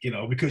say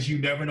it, because you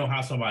never know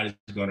how somebody's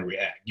going to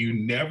react.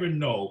 You never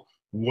know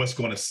what's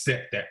going to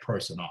set that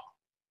person off.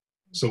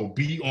 So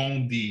be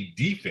on the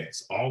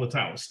defense all the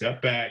time.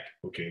 Step back,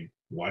 okay,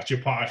 watch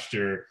your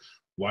posture,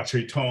 watch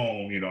your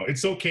tone.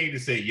 It's okay to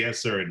say yes,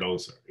 sir, and no,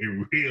 sir.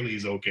 It really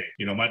is okay.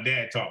 My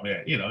dad taught me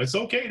that. It's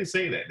okay to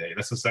say that.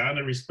 That's a sign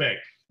of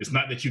respect. It's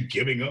not that you're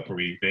giving up or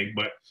anything,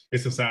 but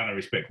it's a sign of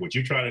respect. What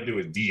you try to do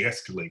is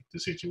de-escalate the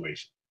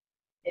situation.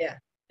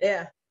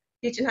 Yeah.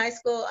 Teaching high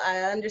school,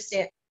 I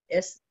understand.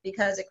 It's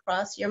because it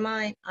crossed your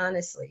mind.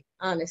 Honestly,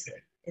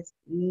 it's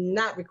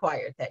not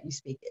required that you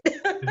speak it.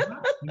 It's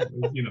not,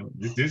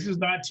 this is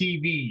not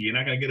TV. You're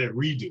not gonna get a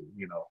redo.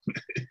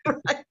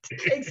 Right.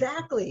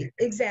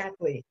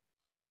 Exactly.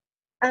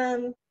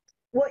 Well,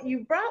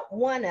 you brought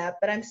one up,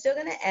 but I'm still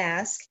going to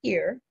ask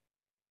here.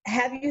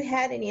 Have you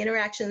had any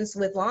interactions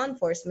with law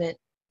enforcement?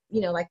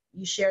 Like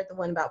you shared the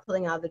one about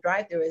pulling out of the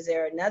drive-thru. Is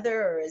there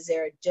another, or is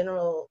there a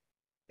general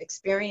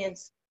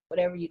experience?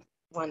 Whatever you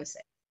want to say.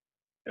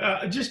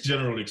 Just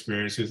general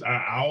experiences.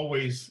 I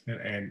always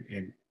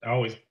and I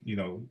always,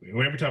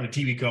 every time the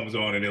TV comes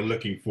on and they're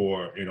looking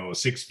for, a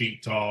 6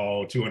 feet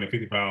tall,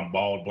 250-pound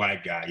bald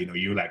black guy,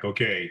 you're like,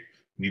 okay,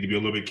 need to be a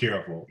little bit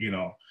careful,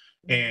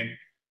 And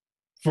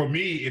for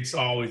me, it's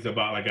always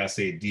about, like I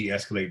said,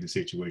 de-escalate the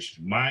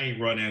situation. My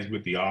run-ins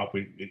with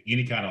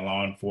any kind of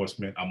law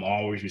enforcement, I'm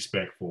always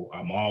respectful.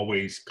 I'm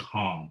always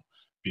calm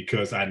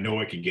because I know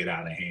it can get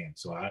out of hand.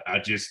 So I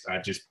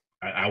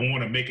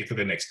want to make it to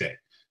the next day.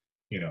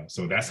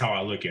 So that's how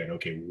I look at it.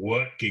 Okay,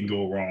 what can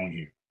go wrong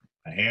here?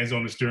 My hands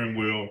on the steering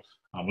wheel.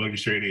 I'm looking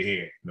straight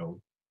ahead.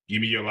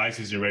 Give me your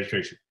license and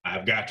registration.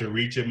 I've got to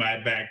reach in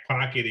my back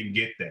pocket and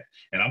get that.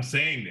 And I'm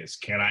saying this.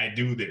 Can I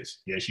do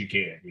this? Yes, you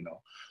can.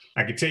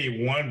 I can tell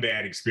you one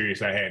bad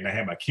experience I had, and I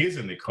had my kids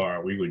in the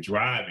car. We were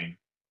driving,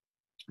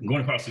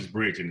 going across this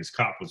bridge, and this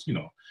cop was,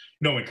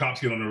 when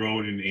cops get on the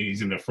road and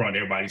he's in the front,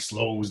 everybody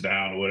slows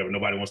down or whatever.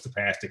 Nobody wants to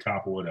pass the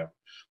cop or whatever.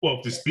 Well,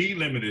 if the speed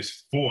limit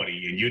is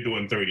 40 and you're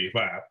doing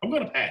 35, I'm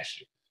going to pass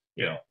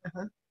you,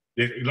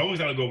 As long as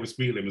I don't go over the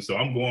speed limit. So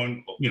I'm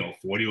going,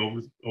 40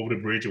 over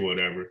the bridge or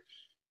whatever.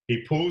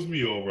 He pulls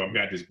me over. I've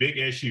got this big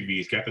SUV.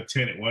 He's got the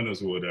tinted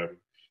windows or whatever.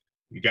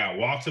 The guy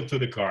walks up to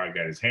the car,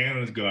 got his hand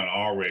on his gun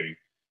already,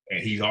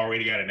 and he's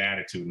already got an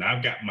attitude. And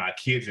I've got my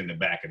kids in the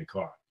back of the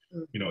car.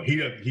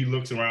 He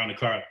looks around the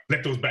car,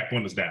 let those back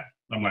windows down.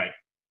 I'm like,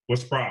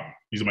 what's the problem?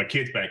 These are my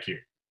kids back here.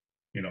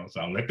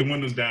 So I'll let the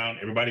windows down.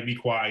 Everybody be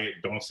quiet.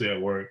 Don't say a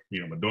word.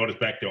 My daughter's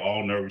back there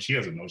all nervous. She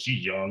doesn't know.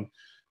 She's young.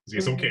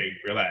 It's okay.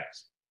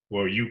 Relax.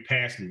 Well, you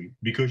passed me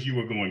because you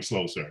were going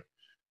slow, sir.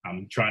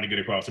 I'm trying to get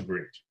across the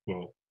bridge.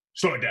 Well,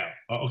 slow it down.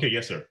 Okay,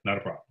 yes, sir. Not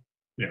a problem.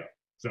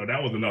 So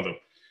that was another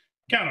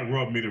kind of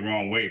rubbed me the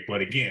wrong way.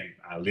 But again,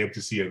 I live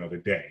to see another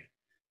day.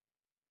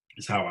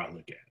 Is how I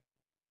look at it.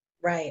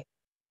 Right.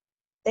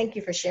 Thank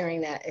you for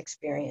sharing that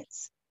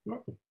experience. You're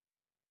welcome.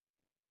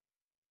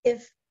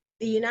 If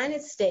the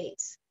United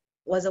States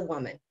was a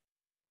woman,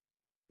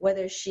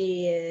 whether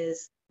she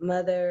is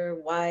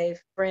mother,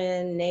 wife,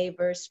 friend,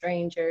 neighbor,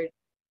 stranger,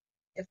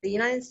 if the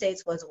United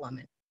States was a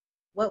woman,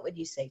 what would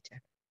you say to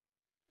her?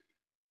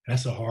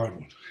 That's a hard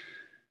one.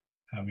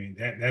 I mean,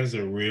 that is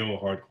a real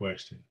hard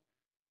question.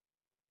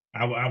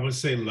 I would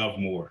say love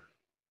more,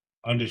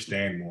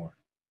 understand more.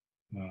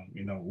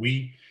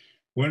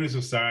 We're in a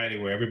society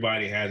where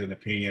everybody has an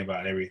opinion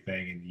about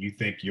everything, and you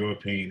think your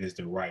opinion is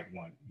the right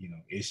one.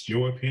 It's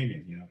your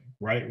opinion.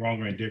 Right,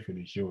 wrong, or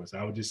indifferent is yours.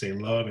 I would just say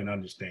love and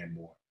understand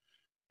more.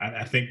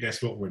 I think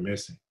that's what we're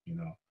missing.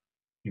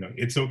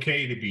 It's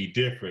okay to be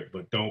different,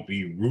 but don't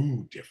be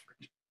rude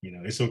different.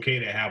 It's okay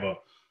to have an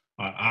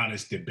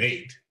honest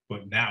debate,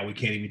 but now we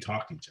can't even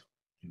talk to each other.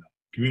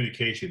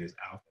 Communication is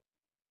out there.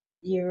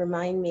 You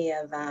remind me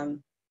of,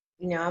 I'm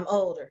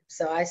older,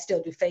 so I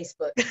still do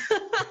Facebook.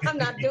 I'm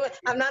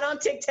not on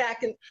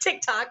TikTok and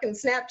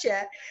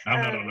Snapchat.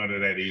 I'm not on none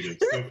of that either.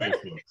 Still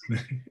Facebook.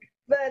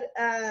 But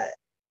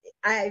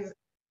I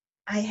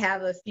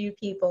have a few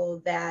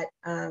people that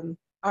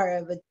are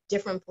of a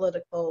different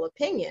political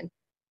opinion,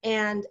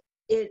 and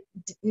it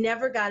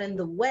never got in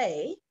the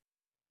way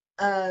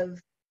of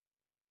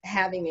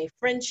having a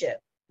friendship,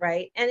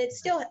 right? And it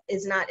still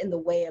is not in the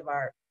way of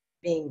our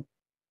being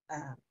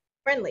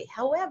friendly.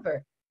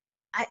 However,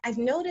 I've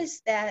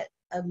noticed that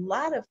a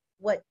lot of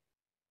what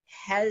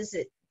has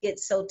it get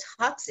so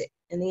toxic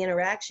in the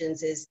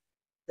interactions is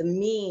the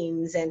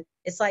memes, and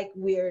it's like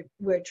we're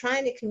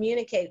trying to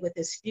communicate with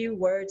as few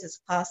words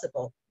as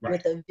possible, right,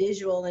 with a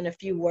visual and a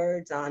few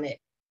words on it,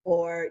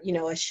 or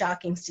a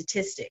shocking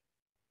statistic.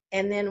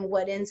 And then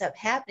what ends up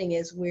happening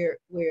is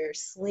we're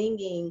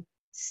slinging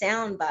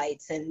sound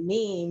bites and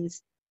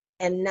memes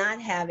and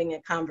not having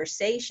a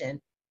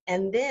conversation.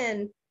 And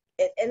then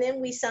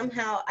we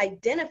somehow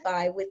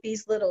identify with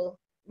these little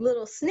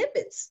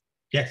snippets,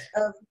 yes,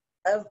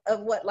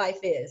 of what life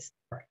is.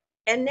 Right.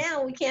 And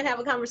now we can't have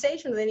a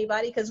conversation with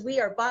anybody because we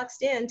are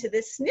boxed into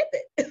this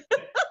snippet.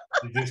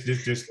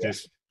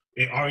 This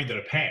it already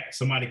the past.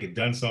 Somebody could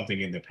done something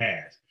in the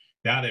past.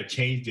 Now they've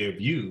changed their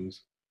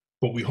views,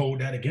 but we hold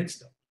that against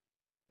them.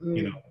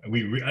 You know,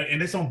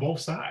 and it's on both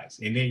sides.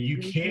 And then you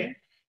can't,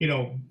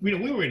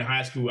 we were in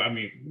high school. I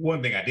mean,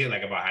 one thing I did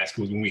like about high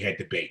school is when we had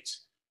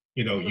debates.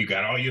 You know, you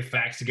got all your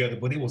facts together,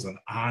 but it was an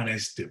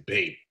honest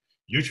debate.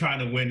 You're trying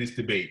to win this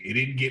debate. It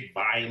didn't get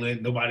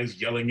violent.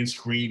 Nobody's yelling and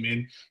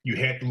screaming. You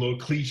had the little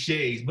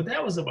cliches, but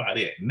that was about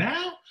it.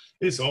 Now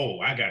it's,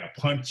 I got to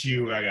punch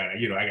you. I got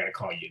to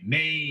call you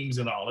names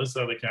and all this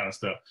other kind of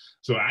stuff.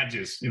 So I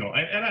just, and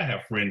I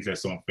have friends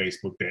that's on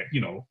Facebook that,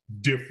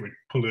 different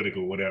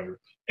political, whatever.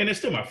 And they're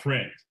still my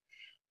friends.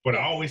 But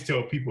I always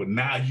tell people,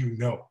 now you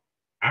know.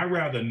 I'd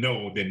rather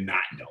know than not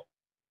know.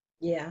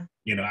 Yeah.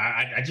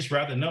 I just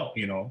rather know,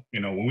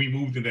 when we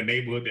moved in the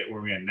neighborhood that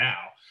we're in now,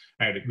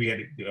 we had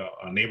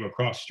a neighbor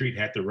across the street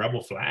had the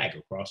rebel flag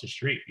across the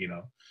street,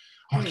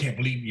 I can't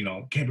believe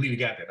we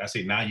got that. I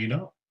say, now you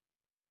know.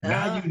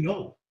 Now you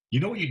know. You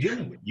know what you're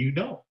dealing with.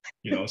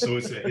 So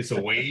it's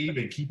a wave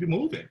and keep it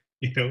moving.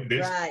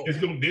 There's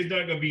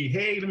not gonna be,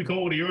 hey, let me come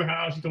over to your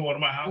house, you come over to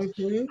my house.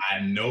 I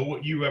know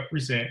what you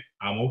represent.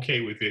 I'm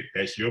okay with it.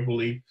 That's your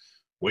belief.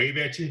 Wave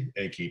at you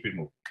and keep it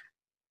moving.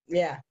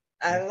 Yeah,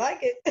 I like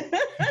it.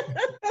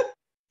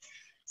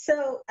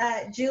 So,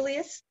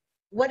 Julius,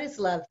 what is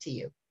love to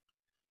you?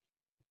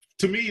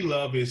 To me,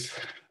 love is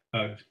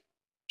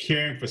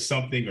caring for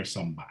something or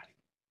somebody.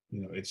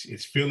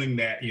 It's feeling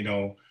that,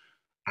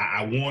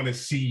 I want to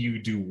see you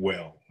do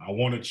well. I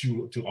wanted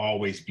you to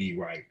always be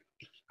right.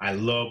 I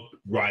love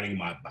riding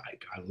my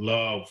bike. I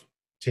love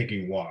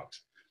taking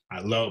walks. I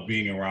love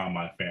being around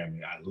my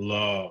family. I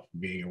love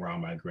being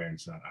around my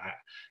grandson.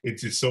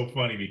 It's just so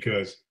funny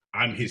because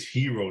I'm his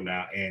hero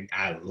now and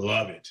I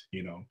love it,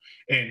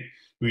 And,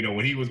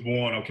 when he was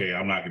born, okay,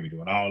 I'm not going to be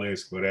doing all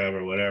this,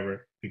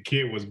 whatever. The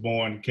kid was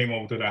born, came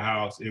over to the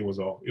house. It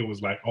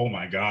was like, oh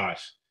my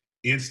gosh,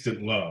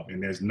 instant love.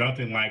 And there's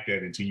nothing like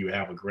that until you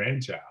have a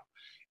grandchild.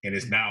 And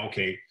it's now,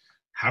 okay,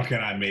 how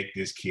can I make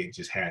this kid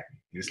just happy?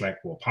 It's like,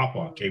 well,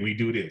 Papa, can we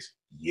do this?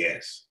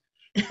 Yes.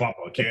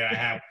 Papa, can I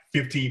have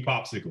 15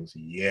 popsicles?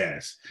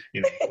 Yes.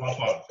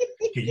 Papa,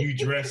 can you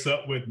dress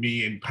up with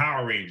me in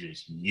Power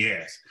Rangers?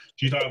 Yes.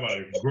 She's talking about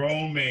a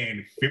grown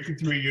man,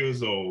 53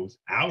 years old,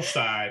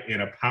 outside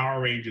in a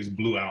Power Rangers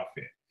blue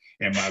outfit.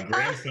 And my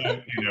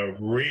grandson in a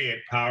red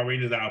Power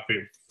Rangers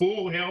outfit,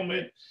 full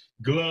helmet,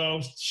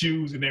 gloves,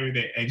 shoes, and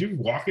everything. And you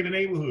walk in the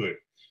neighborhood.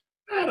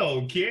 I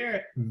don't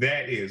care.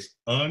 That is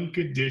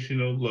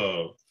unconditional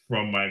love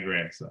from my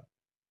grandson.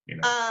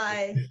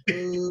 I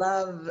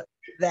love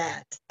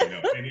that.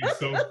 And it's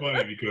so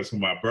funny because for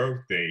my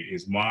birthday,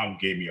 his mom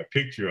gave me a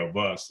picture of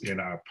us in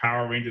our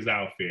Power Rangers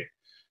outfit.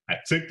 I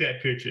took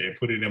that picture and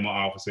put it in my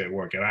office at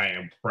work, and I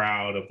am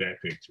proud of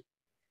that picture.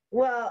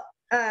 Well,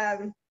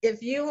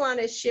 if you want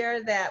to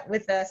share that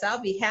with us,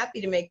 I'll be happy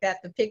to make that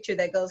the picture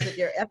that goes with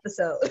your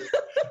episode.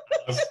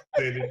 I'll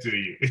send it to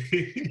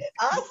you.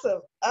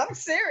 Awesome. I'm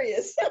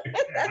serious.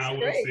 I will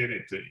great. send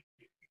it to you.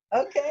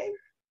 Okay.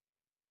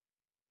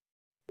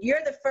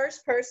 You're the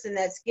first person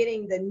that's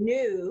getting the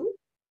new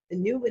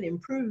and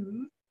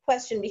improved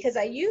question, because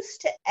I used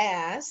to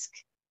ask,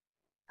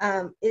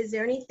 is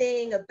there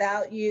anything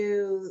about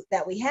you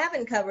that we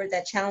haven't covered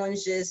that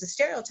challenges the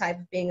stereotype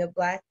of being a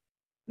Black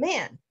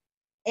man?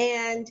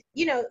 And,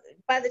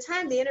 by the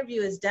time the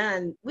interview is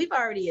done, we've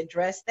already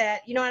addressed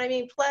that. You know what I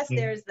mean? Plus,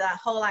 there's the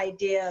whole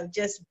idea of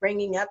just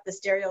bringing up the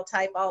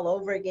stereotype all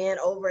over again,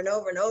 over and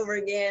over and over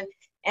again.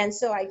 And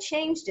so I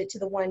changed it to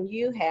the one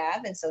you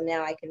have. And so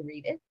now I can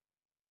read it.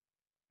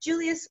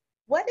 Julius,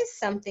 what is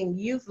something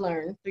you've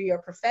learned through your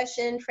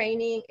profession,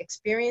 training,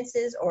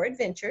 experiences, or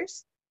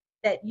adventures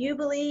that you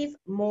believe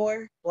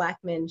more Black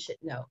men should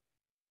know?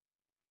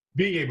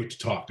 Being able to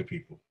talk to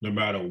people, no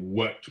matter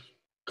what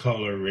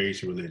color,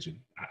 race, religion.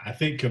 I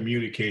think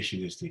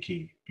communication is the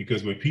key,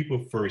 because when people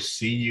first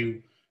see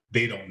you,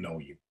 they don't know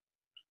you.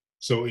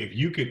 So if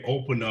you can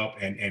open up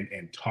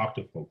and talk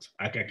to folks,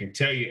 I can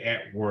tell you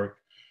at work,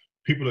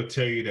 people will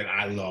tell you that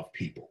I love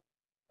people.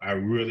 I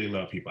really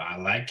love people. I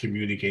like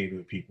communicating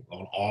with people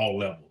on all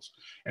levels.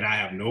 And I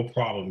have no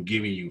problem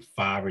giving you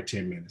 5 or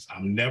 10 minutes.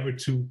 I'm never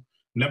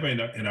in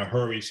a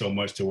hurry so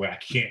much to where I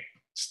can't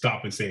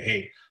stop and say,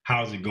 hey,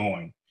 how's it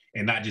going?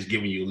 And not just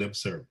giving you lip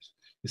service.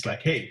 It's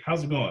like, hey,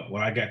 how's it going?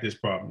 Well, I got this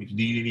problem. If you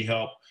need any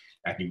help,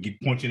 I can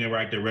point you in the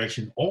right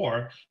direction.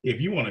 Or if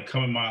you want to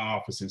come in my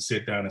office and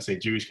sit down and say,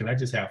 Julius, can I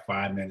just have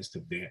 5 minutes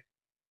to vent?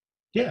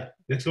 Yeah,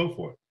 let's go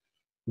for it.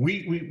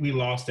 We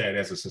lost that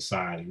as a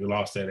society. We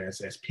lost that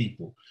as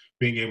people,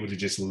 being able to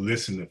just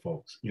listen to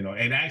folks,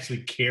 and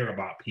actually care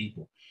about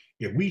people.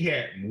 If we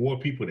had more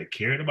people that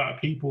cared about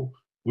people,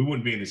 we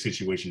wouldn't be in the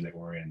situation that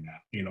we're in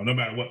now. No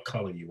matter what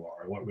color you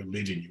are or what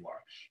religion you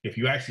are. If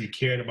you actually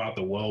cared about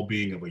the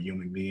well-being of a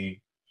human being,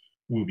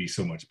 we'll be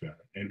so much better.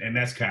 And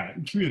that's kind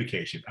of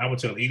communication. I would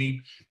tell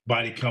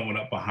anybody coming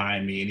up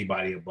behind me,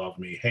 anybody above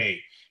me,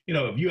 hey,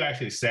 if you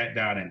actually sat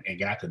down and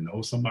got to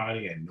know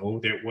somebody and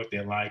know what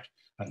they're like,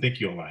 I think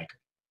you'll like them.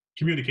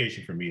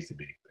 communication for me is the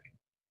big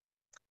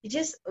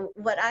thing.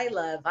 What I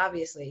love,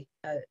 obviously,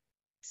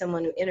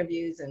 someone who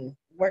interviews and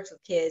works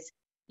with kids,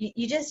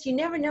 you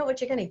never know what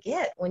you're going to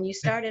get when you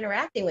start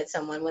interacting with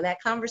someone. When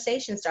that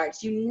conversation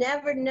starts, you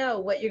never know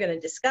what you're going to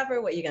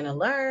discover, what you're going to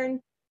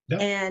learn.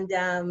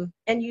 Yep.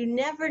 And you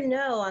never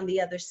know on the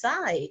other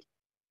side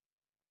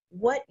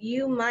what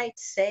you might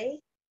say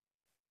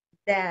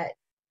that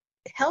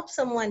helps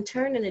someone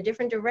turn in a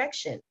different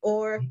direction,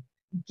 or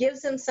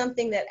gives them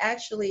something that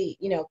actually,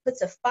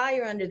 puts a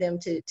fire under them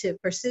to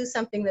pursue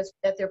something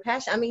that they're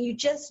passionate. I mean, you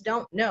just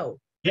don't know.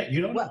 Yeah,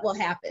 you don't what know. Will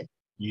happen.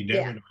 You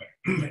never know.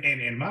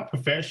 And in my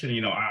profession,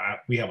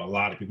 we have a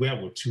lot of people. We have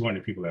over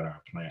 200 people at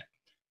our plant.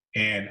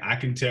 And I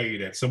can tell you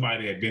that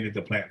somebody that had been at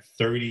the plant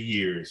 30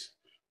 years,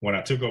 when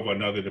I took over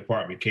another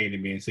department, came to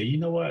me and said, you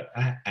know what?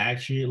 I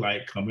actually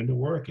like coming to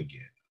work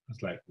again. I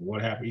was like,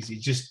 what happened? He said,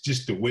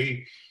 just the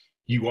way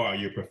you are,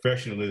 your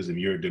professionalism,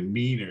 your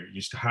demeanor,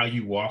 just how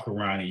you walk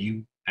around and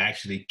you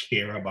actually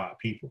care about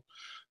people.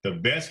 The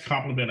best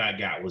compliment I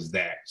got was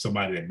that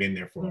somebody that had been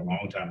there for a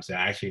long time said,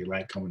 I actually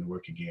like coming to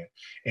work again.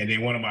 And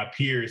then one of my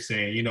peers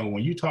saying,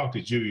 when you talk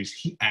to Julius,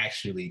 he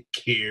actually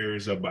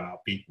cares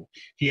about people.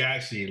 He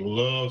actually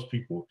loves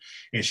people.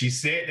 And she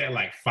said that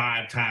like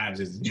 5 times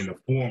in the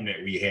forum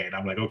that we had.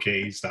 I'm like,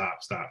 okay, stop,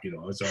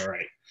 it's all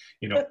right.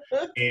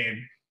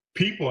 And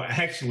people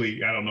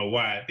actually, I don't know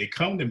why, they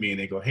come to me and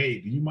they go,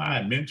 hey, do you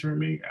mind mentoring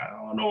me? I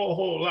don't know a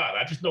whole lot.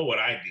 I just know what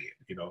I did,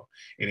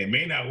 and it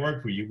may not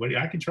work for you, but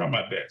I can try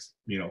my best,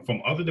 from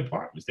other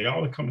departments. They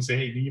always come and say,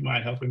 hey, do you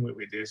mind helping with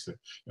this? And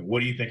what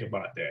do you think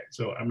about that?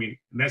 So, I mean,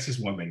 that's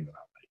just one thing that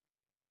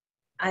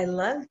I like. I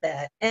love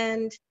that.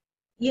 And,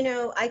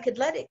 I could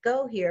let it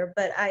go here,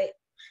 but I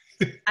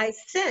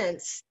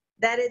sense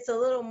that it's a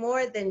little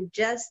more than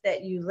just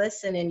that you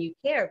listen and you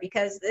care,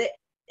 because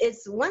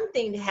it's one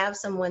thing to have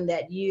someone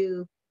that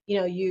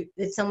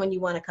it's someone you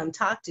want to come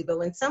talk to, but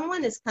when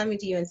someone is coming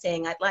to you and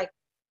saying, I'd like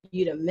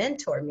you to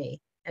mentor me,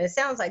 and it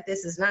sounds like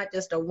this is not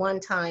just a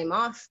one-time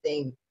off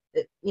thing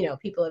that,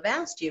 people have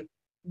asked you,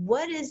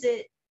 what is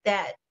it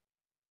that,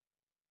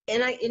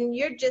 and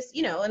you're just,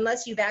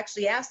 unless you've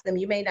actually asked them,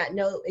 you may not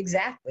know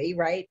exactly,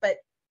 right? But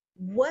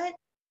what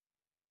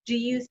do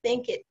you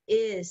think it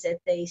is that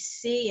they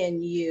see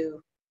in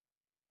you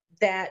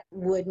that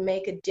would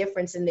make a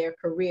difference in their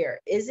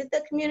career? Is it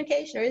the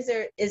communication, or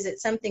is it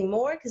something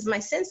more? Because my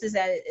sense is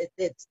that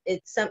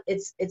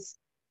it's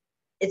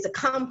a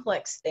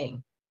complex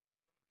thing.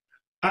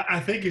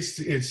 I think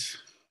it's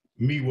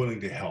me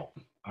willing to help.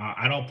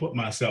 I don't put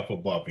myself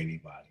above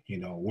anybody.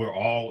 We're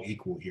all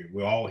equal here.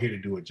 We're all here to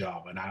do a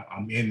job, and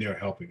I'm in there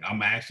helping.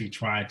 I'm actually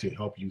trying to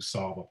help you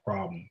solve a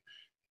problem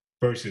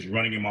versus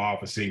running in my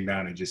office, sitting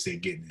down and just say,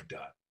 getting it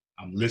done.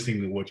 I'm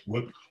listening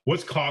to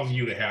what's causing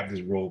you to have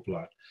this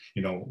roadblock.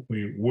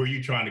 Where are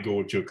you trying to go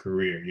with your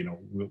career?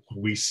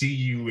 We see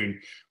you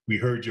and we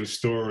heard your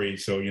story.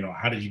 So,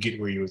 how did you get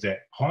where you was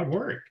at? Hard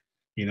work.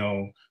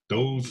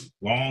 Those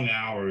long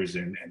hours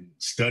and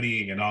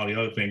studying and all the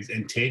other things,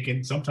 and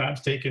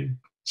sometimes taking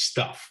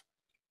stuff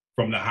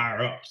from the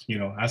higher ups.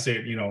 I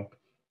said,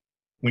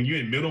 when you're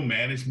in middle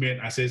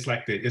management, I said it's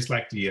like the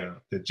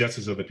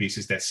justice of the peace.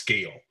 It's that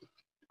scale.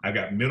 I've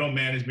got middle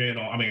management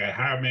I got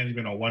higher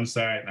management on one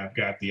side, and I've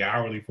got the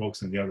hourly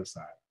folks on the other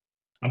side.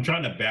 I'm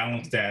trying to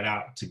balance that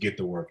out to get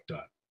the work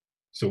done.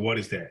 So what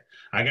is that?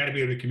 I got to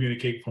be able to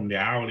communicate from the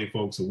hourly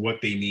folks of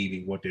what they need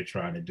and what they're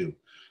trying to do.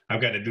 I've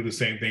got to do the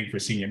same thing for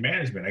senior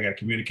management. I got to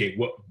communicate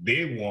what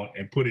they want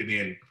and put it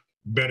in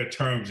better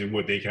terms than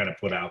what they kind of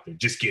put out there.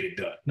 Just get it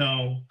done.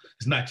 No,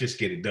 it's not just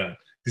get it done.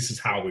 This is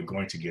how we're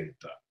going to get it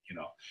done,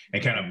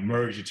 and kind of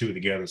merge the two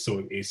together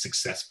so it's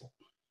successful.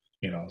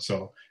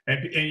 So,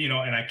 and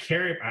I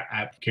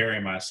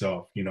carry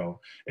myself,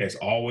 as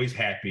always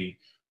happy,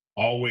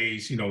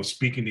 always,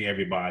 speaking to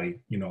everybody.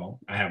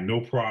 I have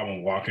no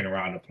problem walking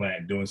around the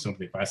plant doing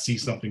something. If I see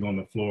something on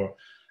the floor,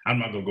 I'm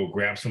not going to go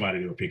grab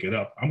somebody to go pick it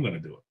up. I'm going to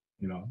do it.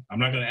 I'm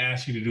not going to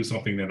ask you to do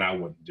something that I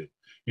wouldn't do.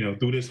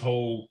 Through this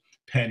whole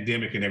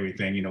pandemic and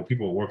everything,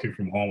 people are working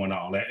from home and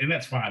all that, and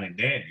that's fine and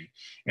dandy.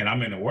 And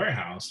I'm in a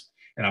warehouse,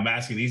 and I'm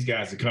asking these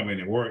guys to come in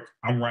and work.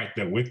 I'm right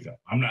there with them.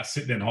 I'm not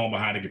sitting at home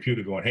behind a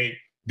computer going, hey,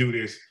 do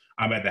this.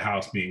 I'm at the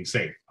house being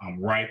safe. I'm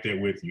right there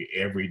with you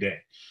every day.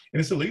 And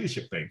it's a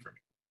leadership thing for me.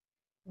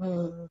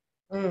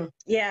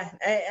 Yeah,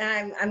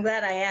 I'm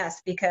glad I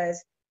asked,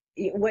 because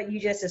what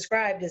you just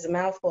described is a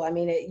mouthful. I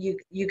mean,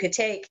 you could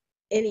take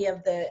any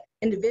of the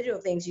individual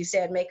things you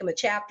said, make them a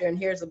chapter, and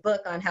here's a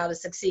book on how to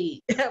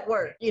succeed at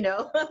work,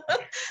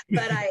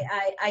 But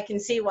I can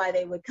see why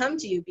they would come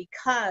to you,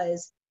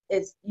 because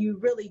you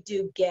really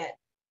do get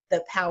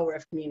the power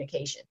of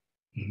communication.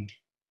 Mm-hmm.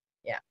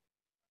 Yeah.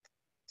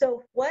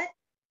 So what,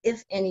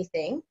 if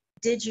anything,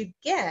 did you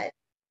get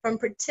from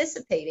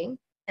participating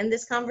in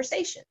this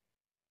conversation?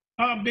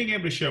 Being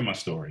able to share my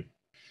story.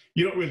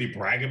 You don't really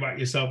brag about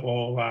yourself a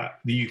whole lot.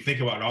 Do you think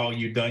about all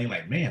you've done? You're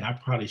like, man, I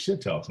probably should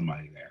tell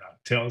somebody that. I'll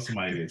tell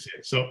somebody this.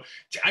 So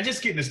I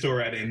just get the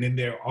story out, and then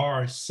there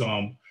are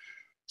some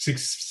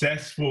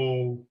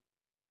successful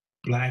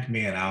Black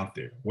men out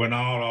there. We're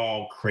not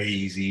all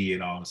crazy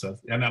and all this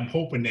stuff. And I'm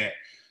hoping that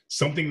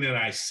something that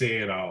I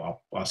said, a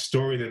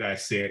story that I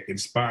said,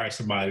 inspires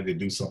somebody to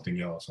do something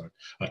else, or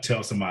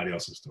tell somebody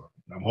else's story.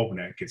 I'm hoping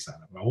that gets out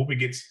of it. I hope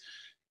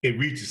it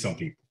reaches some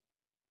people.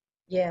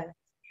 Yeah,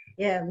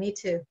 yeah, me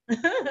too.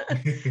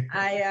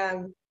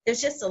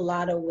 There's just a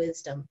lot of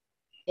wisdom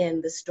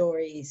in the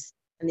stories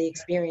and the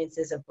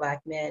experiences of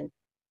Black men.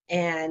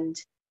 And,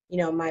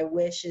 my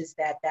wish is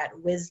that that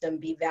wisdom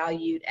be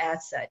valued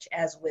as such,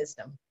 as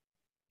wisdom.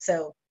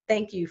 So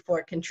thank you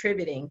for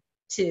contributing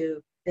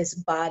to this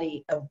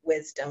body of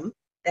wisdom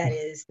that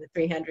is the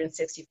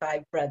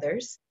 365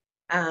 Brothers.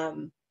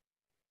 And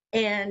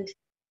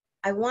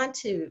I want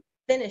to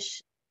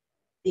finish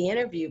the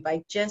interview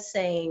by just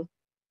saying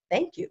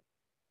thank you.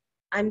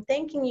 I'm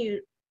thanking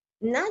you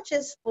not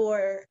just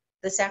for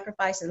the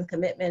sacrifice and the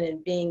commitment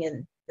and being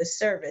in the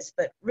service,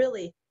 but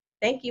really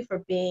thank you for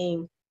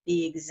being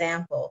the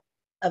example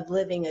of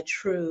living a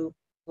true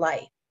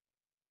life,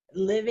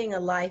 living a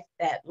life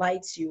that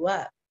lights you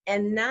up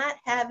and not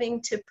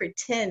having to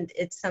pretend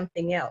it's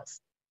something else.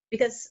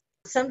 Because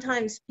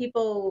sometimes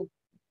people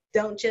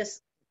don't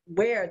just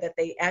wear that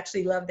they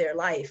actually love their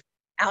life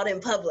out in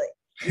public,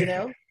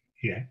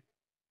 Yeah.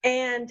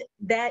 And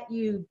that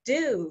you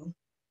do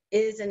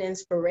is an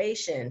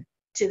inspiration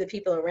to the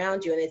people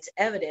around you. And it's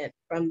evident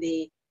from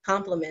the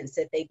compliments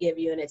that they give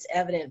you. And it's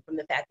evident from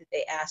the fact that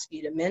they ask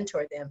you to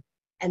mentor them.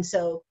 And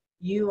so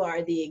you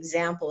are the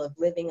example of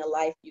living a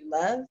life you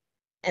love.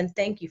 And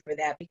thank you for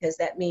that, because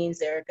that means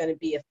there are going to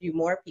be a few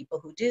more people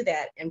who do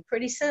that. And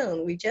pretty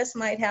soon we just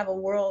might have a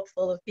world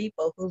full of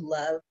people who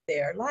love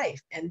their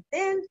life. And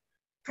then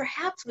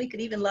perhaps we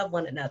could even love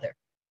one another.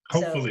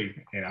 Hopefully.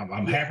 And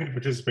I'm happy to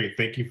participate.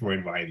 Thank you for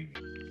inviting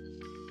me.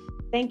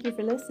 Thank you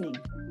for listening.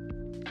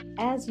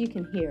 As you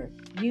can hear,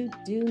 you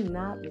do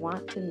not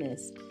want to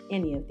miss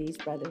any of these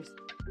brothers.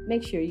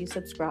 Make sure you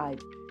subscribe.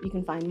 You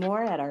can find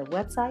more at our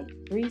website,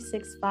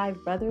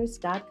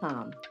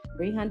 365brothers.com,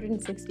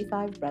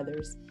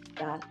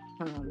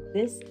 365brothers.com.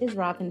 This is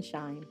Robin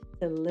Shine.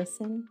 To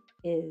listen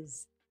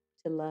is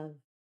to love.